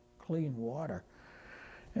 pure, clean water.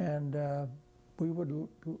 And we would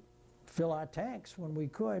fill our tanks when we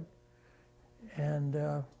could, and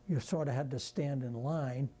you sort of had to stand in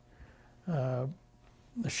line.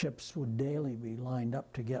 The ships would daily be lined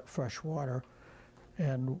up to get fresh water,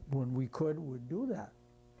 and when we could, we'd do that.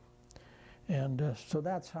 And so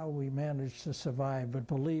that's how we managed to survive. But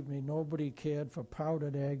believe me, nobody cared for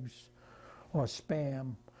powdered eggs or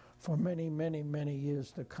Spam for many, many, many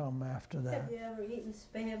years to come after that. Have you ever eaten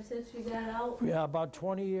Spam since you got out? Yeah, about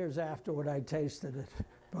 20 years afterward I tasted it.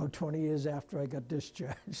 About 20 years after I got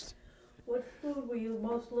discharged. What food were you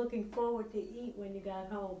most looking forward to eat when you got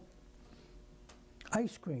home?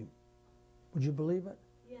 Ice cream. Would you believe it?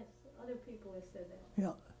 Yes, other people have said that.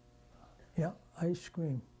 Yeah, ice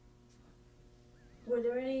cream. Were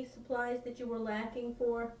there any supplies that you were lacking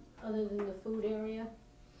for other than the food area?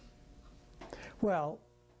 Well,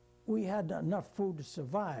 we had enough food to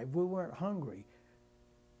survive. We weren't hungry.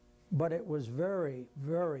 But it was very,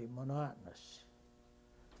 very monotonous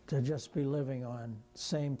to just be living on the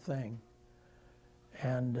same thing.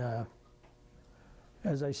 And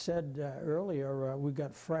as I said earlier, we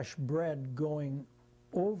got fresh bread going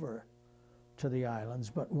over to the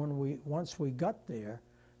islands. But once we got there,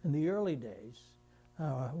 in the early days,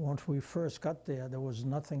 once we first got there, there was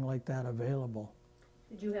nothing like that available.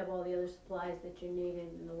 Did you have all the other supplies that you needed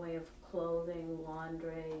in the way of clothing,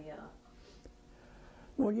 laundry?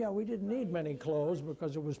 Well, yeah, we didn't need many clothes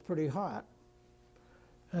because it was pretty hot.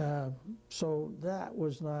 So that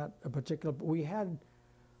was not a particular, we had,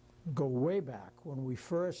 go way back, when we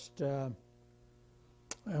first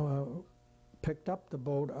picked up the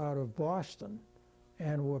boat out of Boston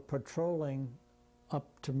and were patrolling up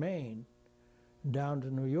to Maine, down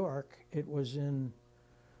to New York. It was in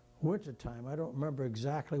wintertime. I don't remember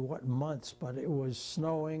exactly what months, but it was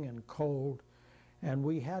snowing and cold, and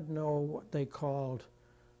we had no, what they called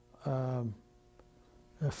foul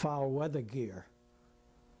weather gear.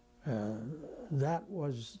 That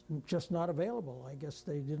was just not available. I guess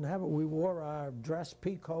they didn't have it. We wore our dress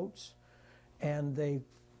pea coats, and they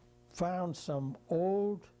found some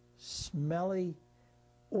old, smelly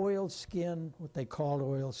oilskin, what they called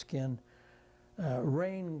oilskin,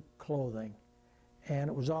 rain clothing. And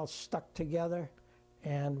it was all stuck together,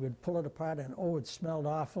 and we'd pull it apart, and oh, it smelled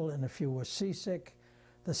awful. And if you were seasick,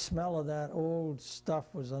 the smell of that old stuff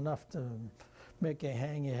was enough to make you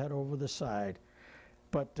hang your head over the side.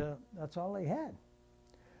 But that's all they had.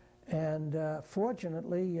 And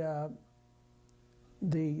fortunately,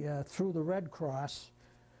 through the Red Cross,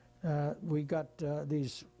 we got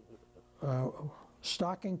these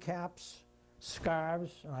stocking caps,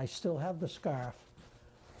 scarves, and I still have the scarf,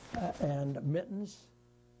 and mittens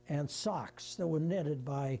and socks that were knitted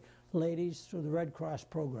by ladies through the Red Cross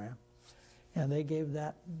program. And they gave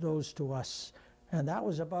those to us. And that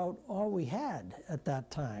was about all we had at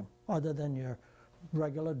that time, other than your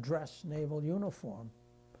regular dress naval uniform.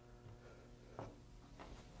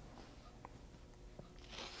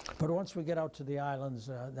 But once we get out to the islands,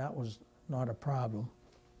 that was not a problem.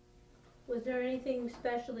 Was there anything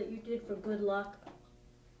special that you did for good luck?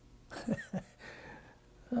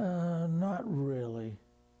 Not really.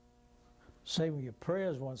 Saving your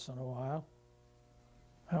prayers once in a while.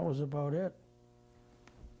 That was about it.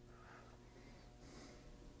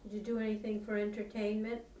 Did you do anything for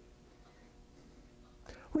entertainment?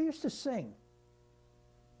 We used to sing.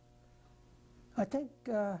 I think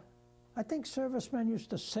servicemen used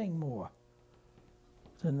to sing more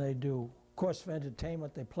than they do. Of course, for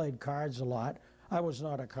entertainment, they played cards a lot. I was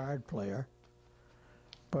not a card player.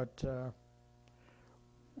 But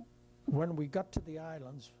when we got to the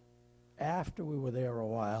islands, after we were there a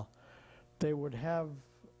while, they would have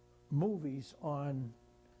movies on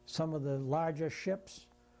some of the larger ships,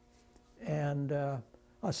 and a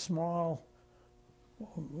small,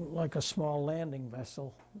 like a small landing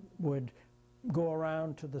vessel, would go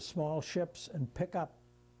around to the small ships and pick up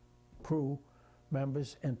crew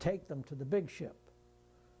members and take them to the big ship.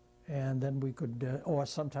 And then we could, or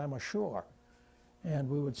sometime ashore, and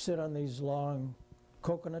we would sit on these long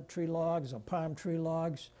coconut tree logs or palm tree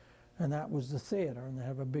logs, and that was the theater, and they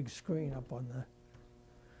have a big screen up on the...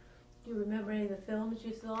 Do you remember any of the films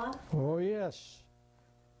you saw? Oh, yes.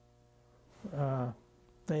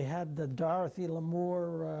 They had the Dorothy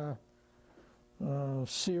Lamour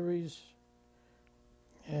series,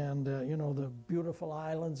 and you know, the beautiful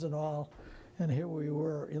islands and all, and here we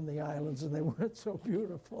were in the islands, and they weren't so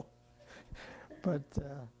beautiful. But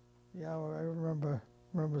yeah, I remember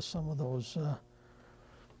some of those movies.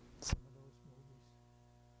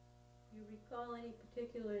 Do you recall any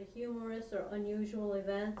particular humorous or unusual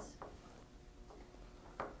events?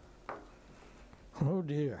 Oh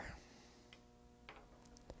dear.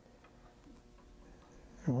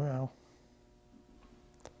 Well,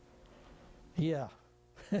 yeah.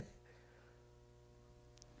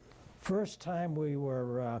 First time we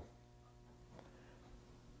were,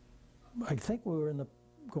 I think we were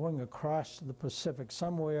going across the Pacific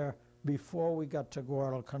somewhere before we got to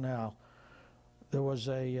Guadalcanal. There was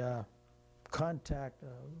a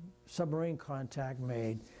submarine contact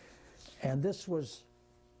made, and this was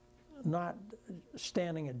not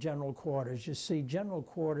standing at general quarters. You see, general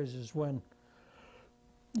quarters is when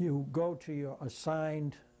you go to your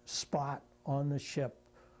assigned spot on the ship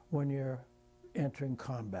when you're entering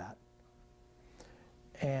combat.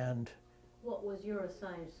 And what was your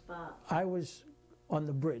assigned spot? I was on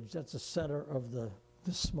the bridge. That's the center of the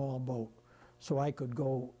small boat, so I could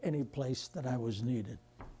go any place that I was needed,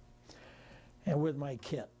 and with my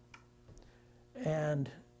kit. And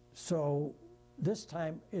so this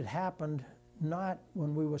time it happened not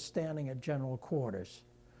when we were standing at general quarters.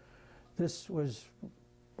 This was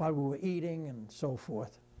while we were eating and so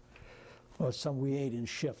forth. Or we ate in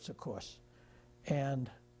shifts, of course. And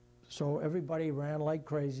so everybody ran like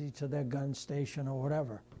crazy to their gun station or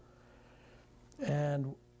whatever.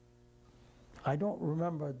 And I don't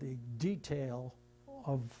remember the detail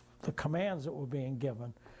of the commands that were being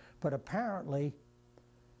given, but apparently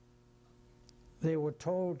they were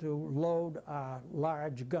told to load a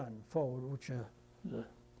large gun forward, which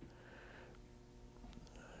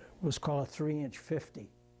was called a 3-inch 50.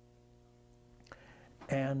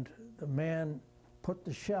 and the man put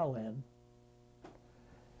the shell in,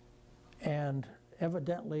 and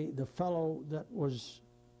evidently the fellow that was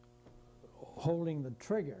holding the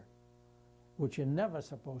trigger, which you're never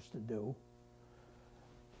supposed to do,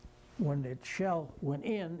 when the shell went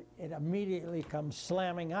in, it immediately comes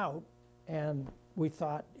slamming out, and we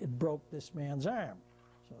thought it broke this man's arm.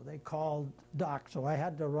 So they called Doc, so I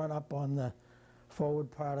had to run up on the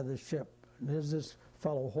forward part of the ship. And there's this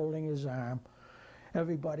fellow holding his arm.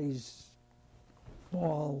 Everybody's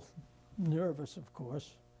all nervous, of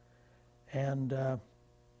course. And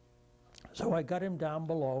so I got him down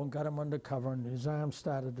below and got him under cover, and his arm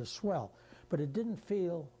started to swell. But it didn't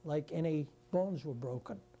feel like any bones were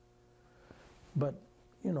broken. But,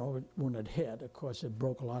 you know, when it hit, of course, it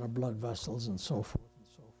broke a lot of blood vessels and so forth and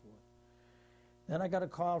so forth. Then I got a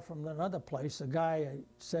call from another place. The guy I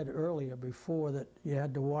said earlier before that you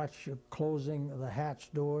had to watch your closing of the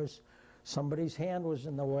hatch doors. Somebody's hand was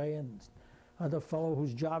in the way, and other fellow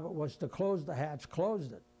whose job it was to close the hatch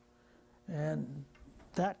closed it. And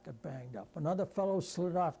that got banged up. Another fellow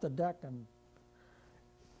slid off the deck and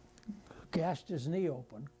gashed his knee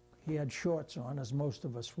open. He had shorts on, as most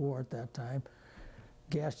of us wore at that time.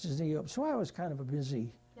 Gashed his knee open. So I was kind of a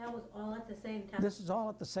busy. That was all at the same time? This is all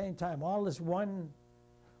at the same time. All this one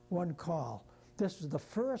call. This was the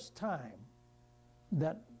first time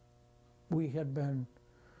that we had been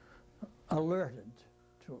alerted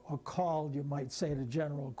to, or called, you might say, to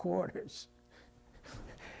general quarters.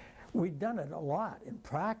 We'd done it a lot in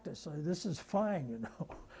practice, so this is fine, you know.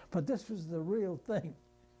 But this was the real thing.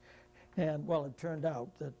 And, well, it turned out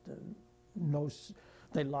that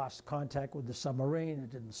they lost contact with the submarine,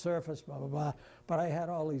 it didn't surface, blah, blah, blah. But I had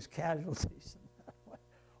all these casualties.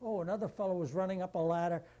 Oh, another fellow was running up a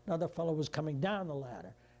ladder, another fellow was coming down the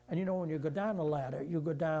ladder. And you know, when you go down the ladder, you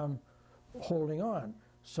go down holding on,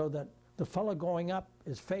 so that the fellow going up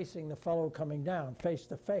is facing the fellow coming down, face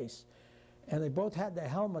to face. And they both had their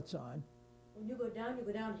helmets on. When you go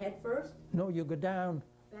down head first? No, you go down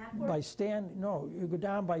Backward? by stand. No, you go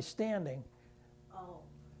down by standing. Oh.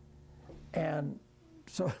 And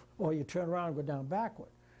so, or you turn around and go down backward.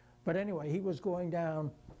 But anyway, he was going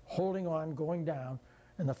down, holding on, going down,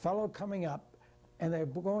 and the fellow coming up, and they're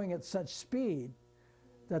going at such speed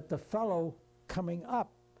that the fellow coming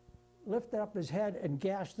up lifted up his head and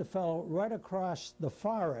gashed the fellow right across the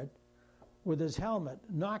forehead with his helmet,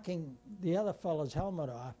 knocking the other fellow's helmet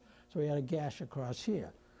off, so he had a gash across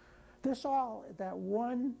here. This all, that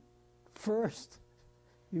one first,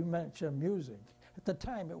 you mentioned amusing. At the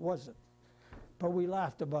time it wasn't, but we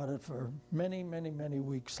laughed about it for many, many, many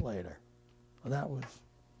weeks later. That was...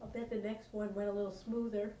 I'll bet the next one went a little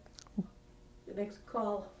smoother. The next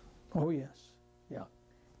call. Oh yes, yeah,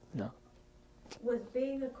 yeah. Was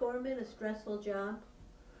being a corpsman a stressful job?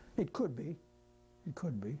 It could be, it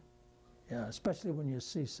could be. Yeah, especially when you're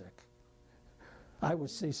seasick. I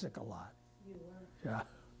was seasick a lot. You were. Yeah.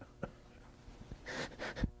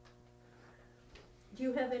 Do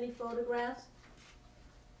you have any photographs?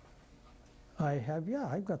 I have, yeah,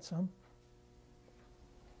 I've got some.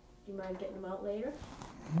 Do you mind getting them out later?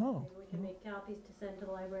 No. Maybe we can make copies to send to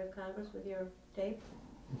the Library of Congress with your tape?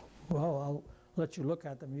 Well, I'll let you look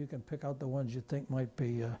at them. You can pick out the ones you think might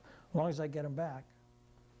be, as long as I get them back.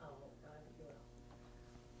 Oh, God, you will.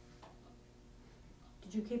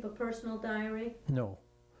 Did you keep a personal diary? No.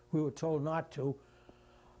 We were told not to.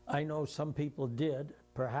 I know some people did.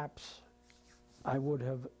 Perhaps I would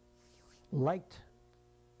have liked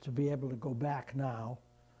to be able to go back now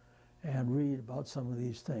and read about some of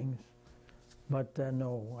these things. But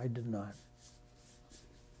no, I did not.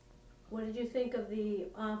 What did you think of the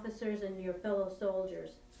officers and your fellow soldiers?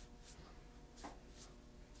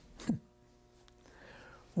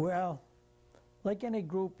 Well, like any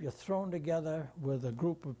group, you're thrown together with a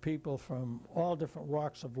group of people from all different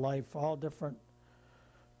walks of life, all different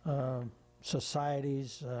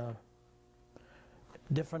societies,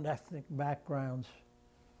 different ethnic backgrounds.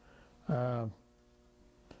 Some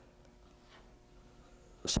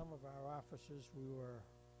of our officers we were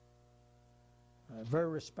very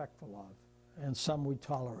respectful of, and some we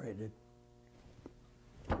tolerated,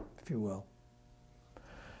 if you will.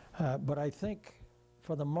 But I think,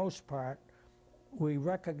 for the most part, we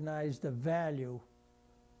recognize the value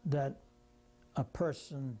that a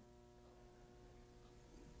person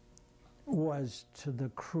was to the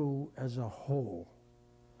crew as a whole.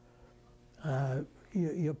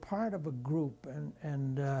 You're part of a group,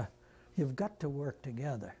 and you've got to work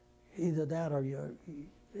together. Either that or you're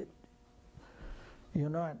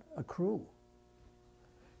not a crew.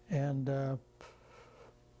 And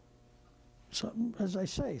so, as I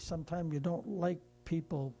say, sometimes you don't like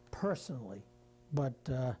people personally, but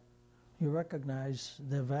you recognize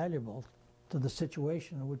they're valuable to the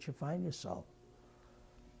situation in which you find yourself.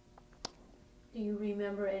 Do you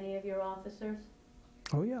remember any of your officers?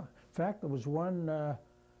 Oh yeah. In fact, there was one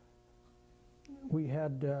we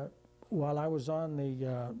had while I was on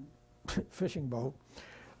the fishing boat.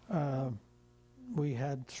 We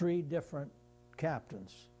had 3 different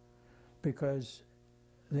captains because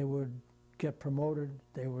they would get promoted.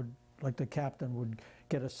 They would, like the captain would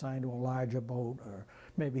get assigned to a larger boat, or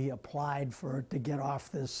maybe he applied for it to get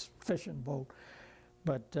off this fishing boat.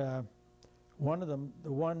 But one of them,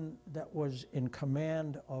 the one that was in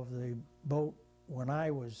command of the boat when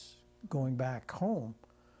I was going back home,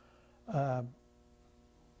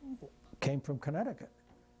 came from Connecticut.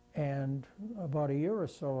 And about a year or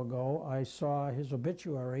so ago, I saw his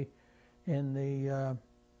obituary in the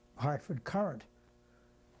Hartford Courant.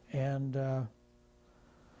 And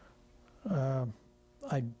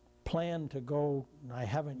I planned to go, and I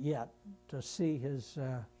haven't yet, to see his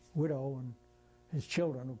widow and his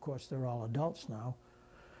children. Of course, they're all adults now,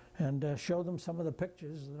 and show them some of the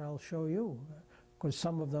pictures that I'll show you, because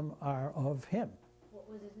some of them are of him. What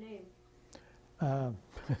was his name?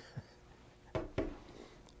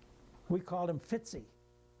 We called him Fitzy.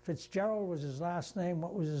 Fitzgerald was his last name.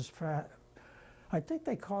 What was his I think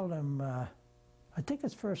they called him, I think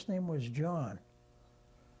his first name was John.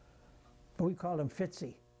 But we called him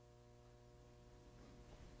Fitzy.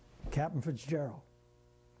 Captain Fitzgerald.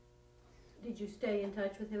 Did you stay in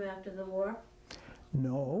touch with him after the war?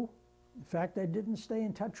 No. In fact, I didn't stay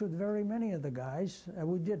in touch with very many of the guys.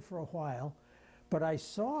 We did for a while. But I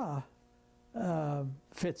saw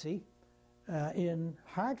Fitzy in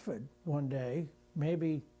Hartford one day,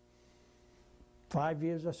 maybe 5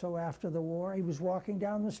 years or so after the war. He was walking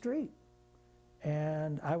down the street.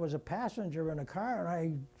 And I was a passenger in a car, and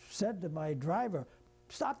I said to my driver,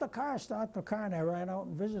 "Stop the car, stop the car," and I ran out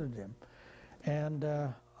and visited him. And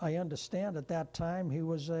I understand at that time he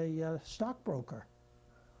was a stockbroker.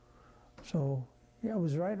 So, yeah, it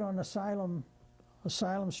was right on Asylum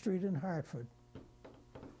Street in Hartford.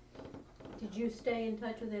 Did you stay in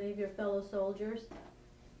touch with any of your fellow soldiers?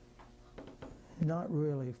 Not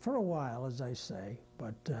really, for a while, as I say,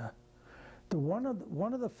 but one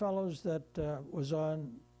of the fellows that was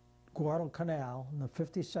on Guadalcanal in the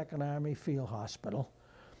 52nd Army Field Hospital,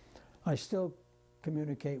 I still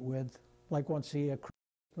communicate with, like once a year,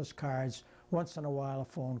 Christmas cards, once in a while a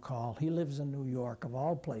phone call. He lives in New York, of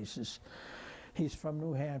all places. He's from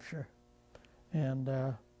New Hampshire, and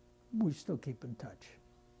we still keep in touch.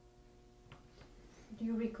 Do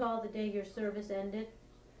you recall the day your service ended?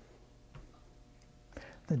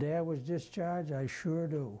 The day I was discharged, I sure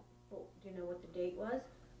do. Oh, do you know what the date was?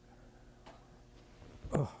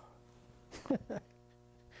 Oh,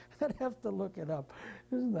 I'd have to look it up.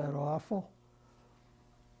 Isn't that awful?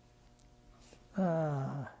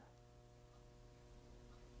 I'd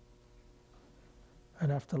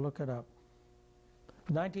have to look it up.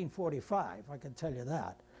 1945, I can tell you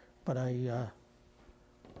that. But And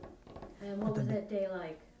what was that day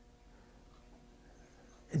like?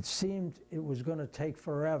 It seemed it was going to take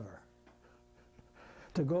forever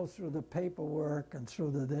to go through the paperwork and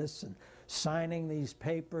through the this and signing these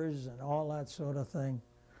papers and all that sort of thing.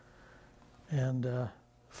 And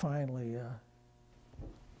finally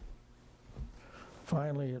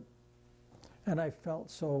and I felt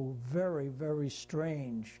so very, very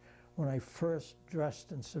strange when I first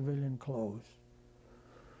dressed in civilian clothes.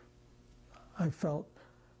 I felt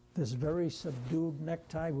this very subdued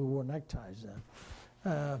necktie. We wore neckties then.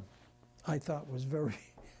 I thought was very,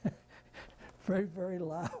 very, very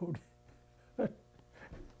loud. Well,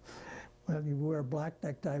 you wear a black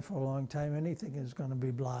necktie for a long time, anything is going to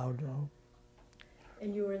be loud. You know?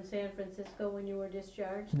 And you were in San Francisco when you were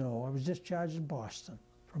discharged? No, I was discharged in Boston,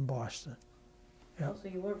 from Boston. Yep. Oh, so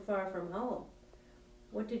you weren't far from home.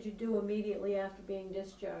 What did you do immediately after being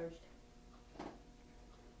discharged?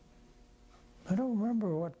 I don't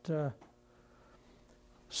remember what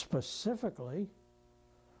specifically.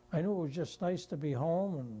 I knew it was just nice to be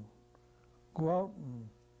home and go out and,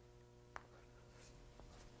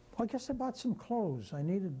 well, I guess I bought some clothes. I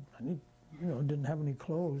need, didn't have any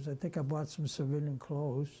clothes. I think I bought some civilian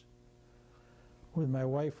clothes. With my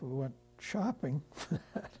wife, we went shopping for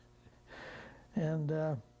that. And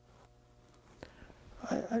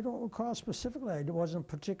I don't recall specifically. I wasn't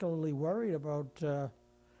particularly worried about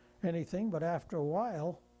anything, but after a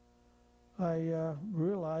while, I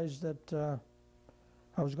realized that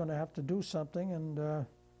I was going to have to do something, and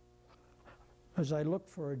as I looked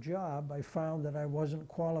for a job, I found that I wasn't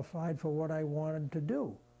qualified for what I wanted to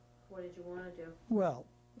do. What did you want to do? Well,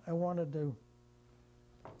 I wanted to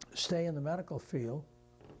stay in the medical field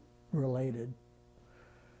related.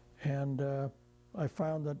 And I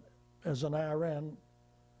found that as an RN,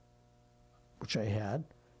 which I had,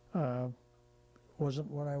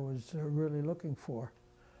 wasn't what I was really looking for.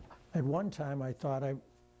 At one time, I thought I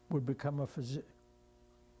would become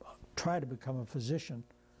try to become a physician,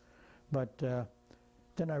 but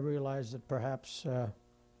then I realized that perhaps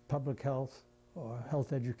public health or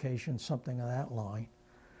health education, something of that line.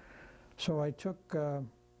 So I took,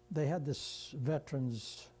 they had this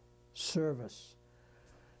veterans service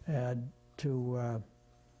to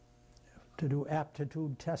do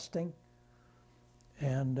aptitude testing,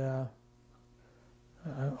 and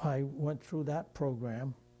I went through that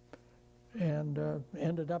program and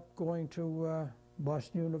ended up going to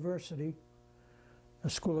Boston University, a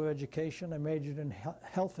School of Education. I majored in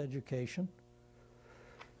health education,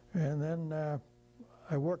 and then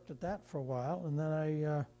I worked at that for a while, and then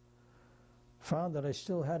I found that I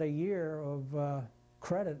still had a year of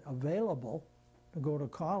credit available to go to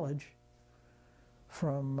college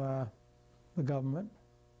from the government,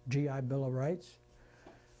 GI Bill of Rights,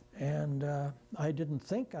 and I didn't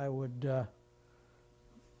think I would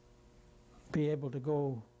be able to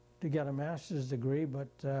go to get a master's degree, but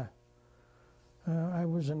I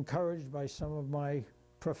was encouraged by some of my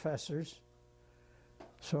professors.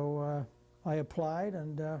 So I applied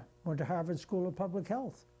and went to Harvard School of Public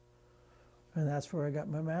Health. And that's where I got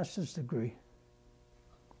my master's degree.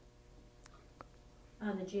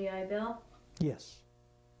 On the GI Bill? Yes.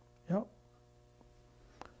 Yep.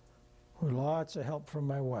 With lots of help from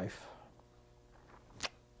my wife.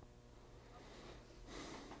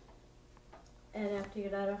 And after you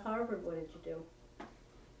got out of Harvard, what did you do?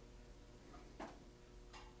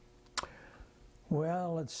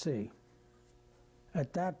 Well, let's see.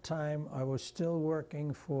 At that time, I was still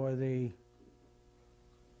working for the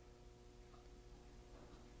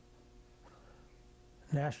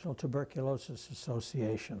National Tuberculosis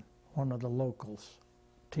Association, one of the locals,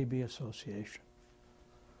 TB Association.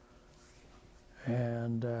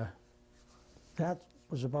 And that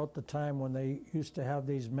was about the time when they used to have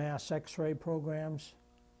these mass x-ray programs.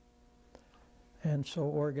 And so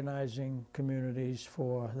organizing communities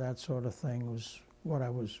for that sort of thing was what I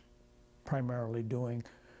was primarily doing,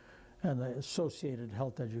 and the associated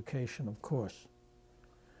health education, of course.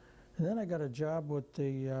 And then I got a job with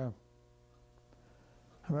the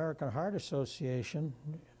American Heart Association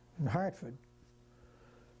in Hartford.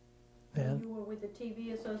 When you were with the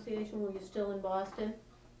TB Association, were you still in Boston?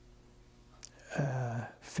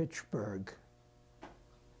 Fitchburg,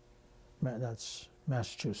 that's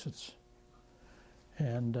Massachusetts.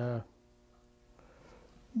 And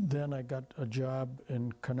then I got a job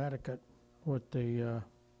in Connecticut with the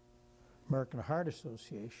American Heart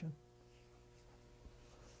Association.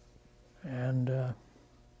 And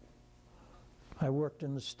I worked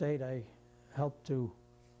in the state. I helped to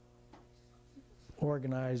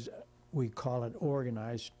organize, we call it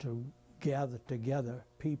organize, to gather together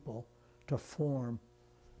people to form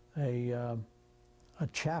a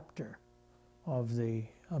chapter of the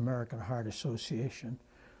American Heart Association.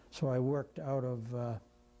 So I worked out of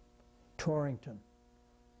Torrington,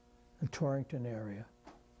 the Torrington area.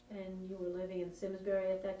 And you were living in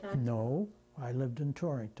Simsbury at that time? No, I lived in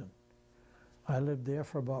Torrington. I lived there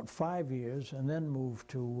for about 5 years and then moved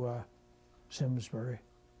to Simsbury.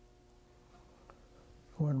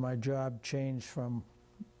 When my job changed from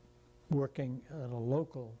working at a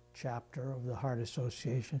local chapter of the Heart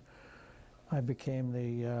Association, I became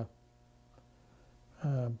the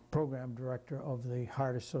program director of the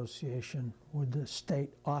Heart Association with the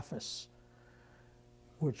state office,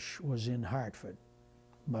 which was in Hartford,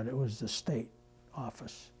 but it was the state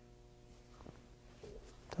office.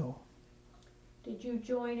 So. Did you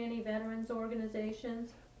join any veterans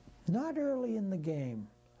organizations? Not early in the game.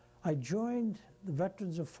 I joined the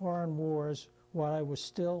Veterans of Foreign Wars while I was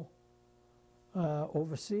still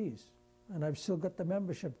overseas. And I've still got the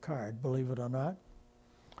membership card, believe it or not.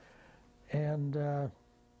 And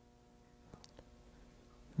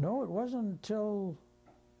no, it wasn't until,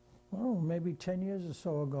 well, maybe 10 years or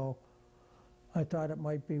so ago, I thought it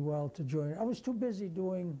might be well to join. I was too busy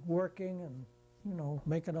working and, you know,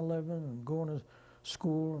 making a living and going to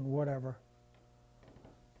school and whatever.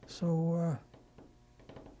 So,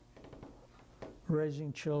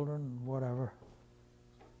 raising children and whatever.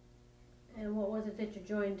 And what was it that you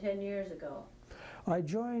joined 10 years ago? I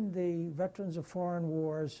joined the Veterans of Foreign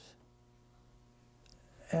Wars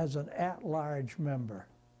as an at-large member.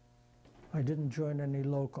 I didn't join any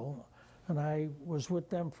local, and I was with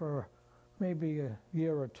them for maybe a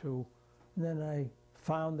year or two. And then I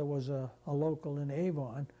found there was a local in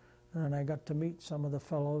Avon, and I got to meet some of the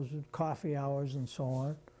fellows at coffee hours and so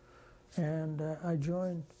on. And I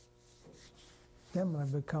joined them.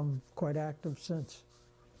 I've become quite active since.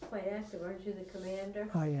 Quite active, aren't you the commander?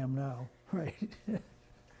 I am now, right.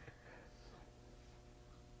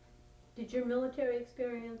 Did your military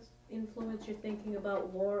experience influence your thinking about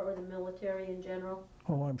war or the military in general?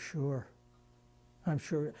 Oh, I'm sure. I'm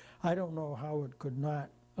sure. I don't know how it could not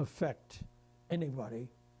affect anybody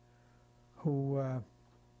who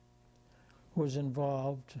was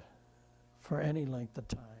involved for any length of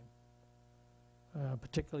time,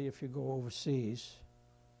 particularly if you go overseas.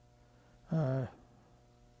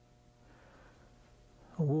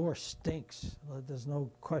 War stinks. There's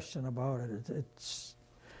no question about it.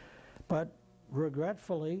 But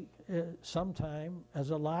regretfully, sometime as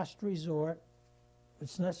a last resort,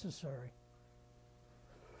 it's necessary.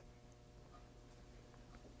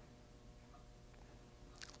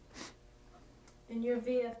 In your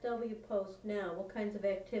VFW post now, what kinds of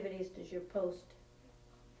activities does your post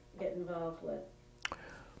get involved with?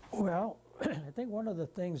 Well, I think one of the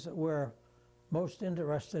things that we're most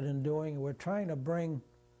interested in doing, we're trying to bring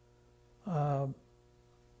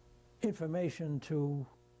information to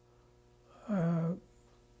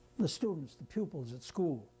the students, the pupils at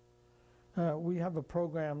school. We have a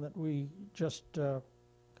program that we just,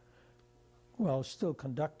 still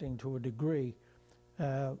conducting to a degree.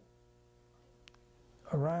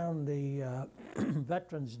 Around the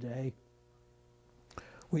Veterans Day,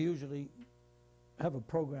 we usually have a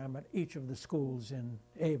program at each of the schools in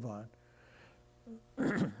Avon.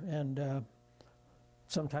 And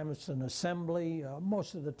sometimes it's an assembly.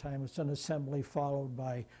 Most of the time it's an assembly followed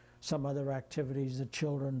by some other activities. The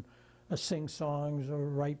children sing songs or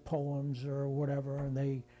write poems or whatever, and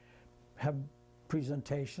they have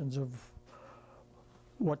presentations of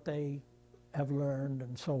what they have learned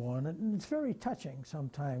and so on. And it's very touching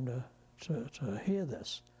sometimes to hear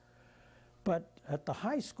this. But at the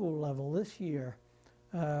high school level this year,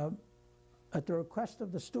 at the request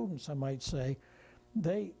of the students, I might say,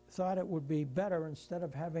 they thought it would be better, instead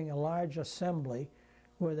of having a large assembly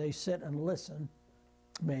where they sit and listen,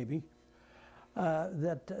 maybe,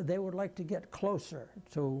 that they would like to get closer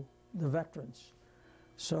to the veterans.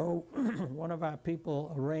 So one of our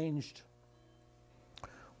people arranged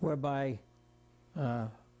whereby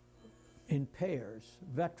in pairs,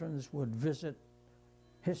 veterans would visit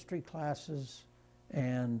history classes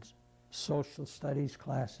and social studies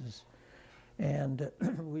classes. And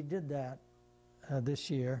we did that this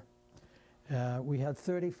year. We had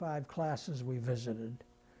 35 classes we visited,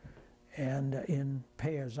 and in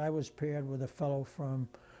pairs. I was paired with a fellow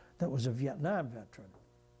that was a Vietnam veteran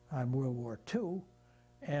on World War II,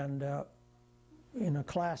 and in a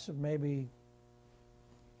class of maybe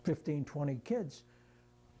 15, 20 kids,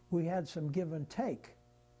 we had some give and take.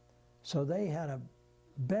 So they had a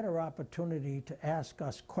better opportunity to ask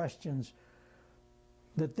us questions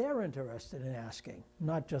that they're interested in asking,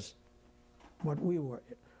 not just what we were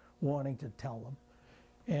wanting to tell them.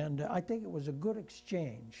 And I think it was a good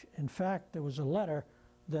exchange. In fact, there was a letter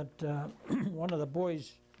that one of the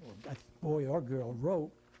boys, boy or girl,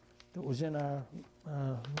 wrote that was in a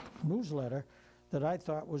newsletter that I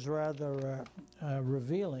thought was rather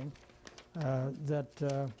revealing,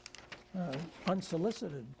 that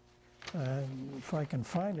unsolicited, if I can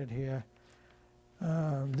find it here.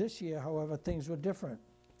 This year, however, things were different.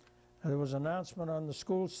 There was an announcement on the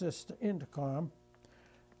school system intercom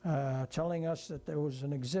telling us that there was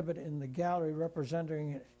an exhibit in the gallery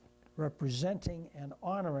representing and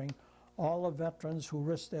honoring all the veterans who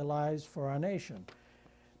risked their lives for our nation.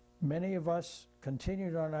 Many of us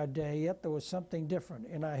continued on our day, yet there was something different.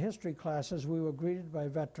 In our history classes, we were greeted by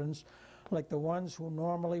veterans like the ones who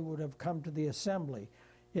normally would have come to the assembly,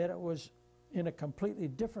 yet it was in a completely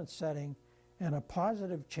different setting and a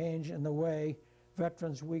positive change in the way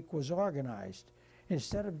Veterans Week was organized.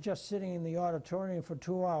 Instead of just sitting in the auditorium for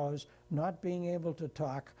 2 hours, not being able to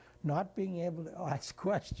talk, not being able to ask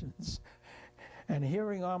questions, and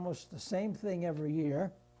hearing almost the same thing every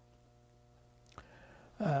year,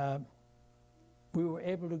 we were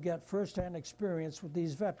able to get first-hand experience with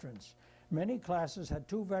these veterans. Many classes had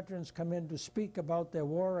 2 veterans come in to speak about their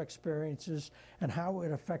war experiences and how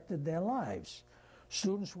it affected their lives.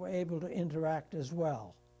 Students were able to interact as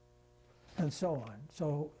well, and so on.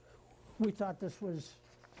 So we thought this was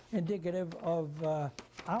indicative of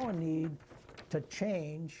our need to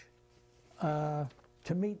change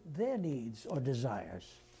to meet their needs or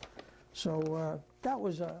desires. So that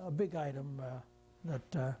was a big item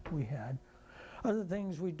that we had. Other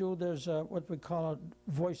things we do, there's what we call a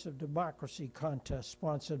Voice of Democracy contest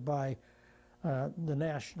sponsored by the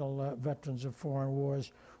National Veterans of Foreign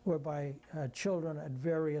Wars, whereby children at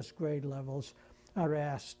various grade levels are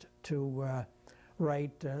asked to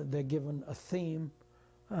write. They're given a theme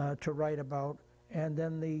to write about, and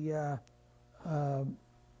then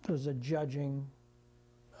there's a judging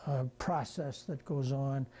process that goes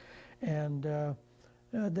on, and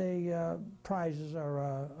the prizes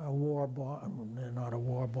are a war bond, not a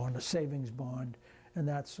war bond, a savings bond, and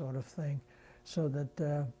that sort of thing, so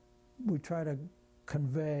that we try to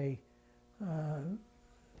convey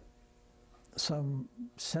some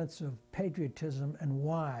sense of patriotism and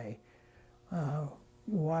why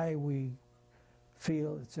we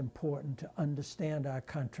feel it's important to understand our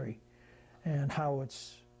country and how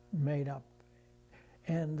it's made up,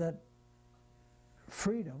 and that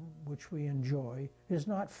freedom, which we enjoy, is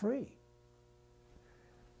not free.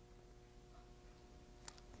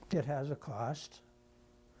 It has a cost,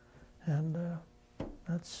 and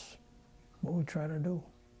that's what we try to do.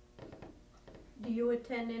 Do you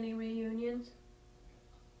attend any reunions?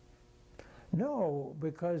 No,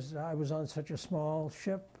 because I was on such a small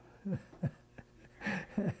ship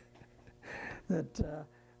that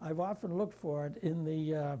I've often looked for it in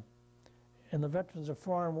the Veterans of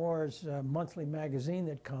Foreign Wars monthly magazine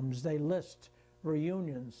that comes. They list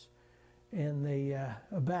reunions in the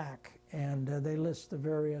back, and they list the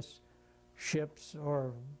various ships,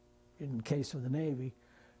 or in case of the Navy,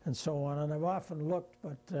 and so on. And I've often looked,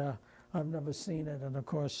 but I've never seen it. And of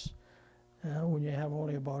course, when you have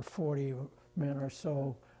only about 40 men or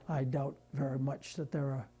so, I doubt very much that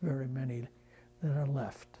there are very many that are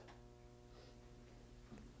left.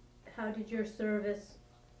 How did your service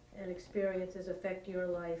and experiences affect your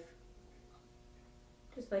life?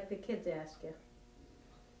 Just like the kids ask you.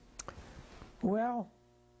 Well,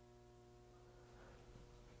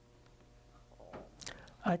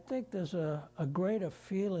 I think there's a greater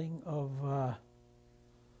feeling of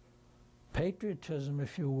patriotism,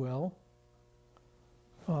 if you will,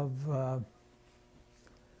 of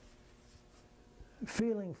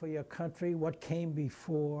feeling for your country, what came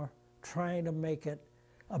before, trying to make it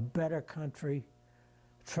a better country,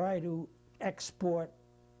 try to export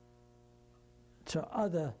to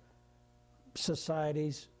other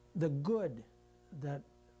societies the good that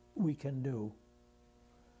we can do.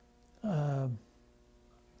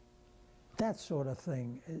 That sort of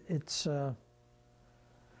thing. It's, I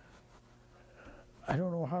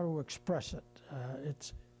don't know how to express it.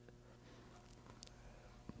 It's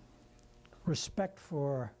respect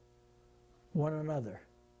for one another.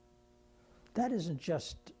 That isn't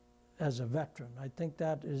just as a veteran. I think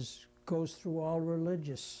that goes through all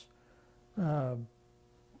religious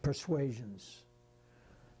persuasions,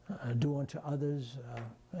 do unto others,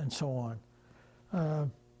 and so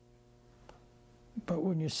on. But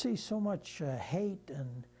when you see so much hate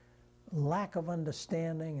and lack of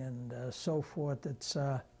understanding and so forth,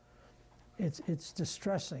 it's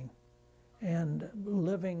distressing. And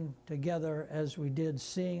living together as we did,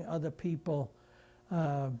 seeing other people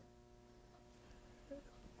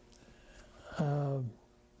and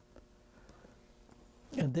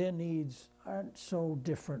their needs aren't so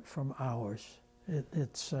different from ours.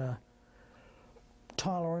 It's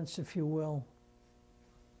tolerance, if you will.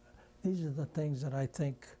 These are the things that I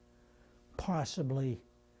think possibly,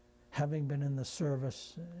 having been in the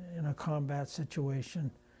service in a combat situation,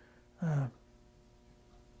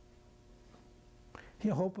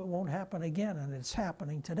 you hope it won't happen again, and it's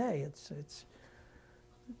happening today. It's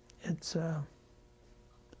a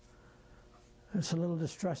little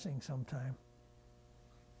distressing sometimes.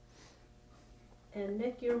 And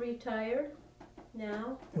Nick, you're retired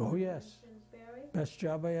now? Oh yes, best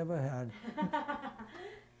job I ever had.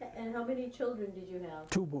 And how many children did you have?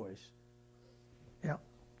 2 boys. Yeah.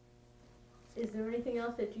 Is there anything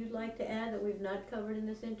else that you'd like to add that we've not covered in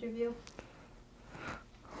this interview?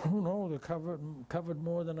 Oh no, they covered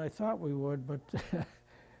more than I thought we would, but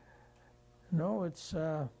no, it's.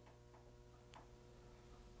 I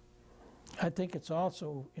think it's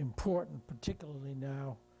also important, particularly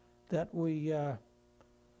now, that we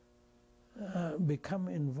become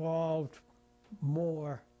involved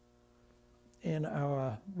more in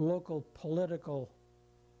our local political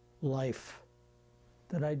life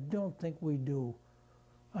that I don't think we do.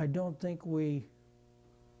 I don't think we,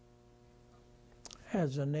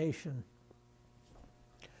 as a nation,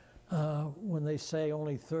 when they say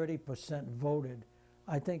only 30% voted,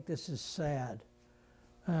 I think this is sad.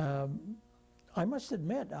 I must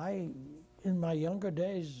admit, in my younger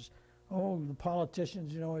days, the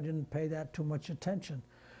politicians, I didn't pay that too much attention.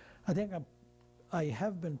 I think I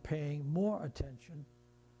have been paying more attention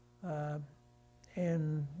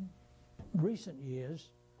in recent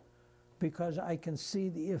years because I can see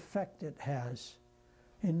the effect it has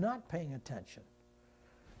in not paying attention.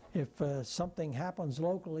 If something happens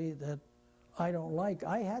locally that I don't like,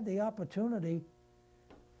 I had the opportunity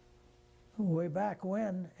way back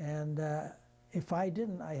when, and if I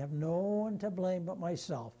didn't, I have no one to blame but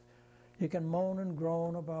myself. You can moan and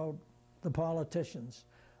groan about the politicians,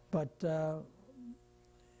 but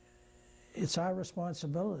it's our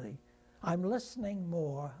responsibility. I'm listening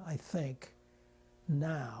more, I think,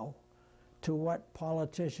 now to what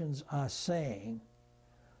politicians are saying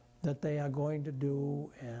that they are going to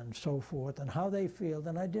do and so forth, and how they feel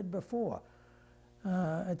than I did before.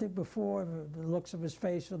 I think before, the looks of his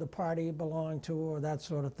face or the party he belonged to or that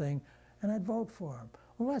sort of thing, and I'd vote for him.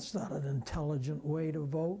 Well, that's not an intelligent way to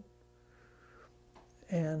vote.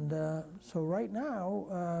 And so right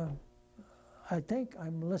now, I think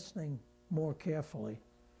I'm listening more carefully,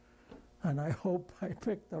 and I hope I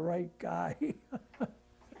picked the right guy.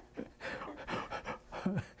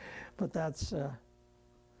 But that's,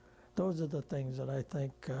 those are the things that I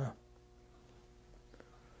think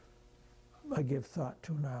I give thought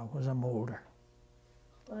to now as I'm older.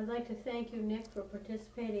 Well, I'd like to thank you, Nick, for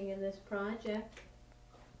participating in this project.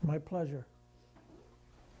 My pleasure.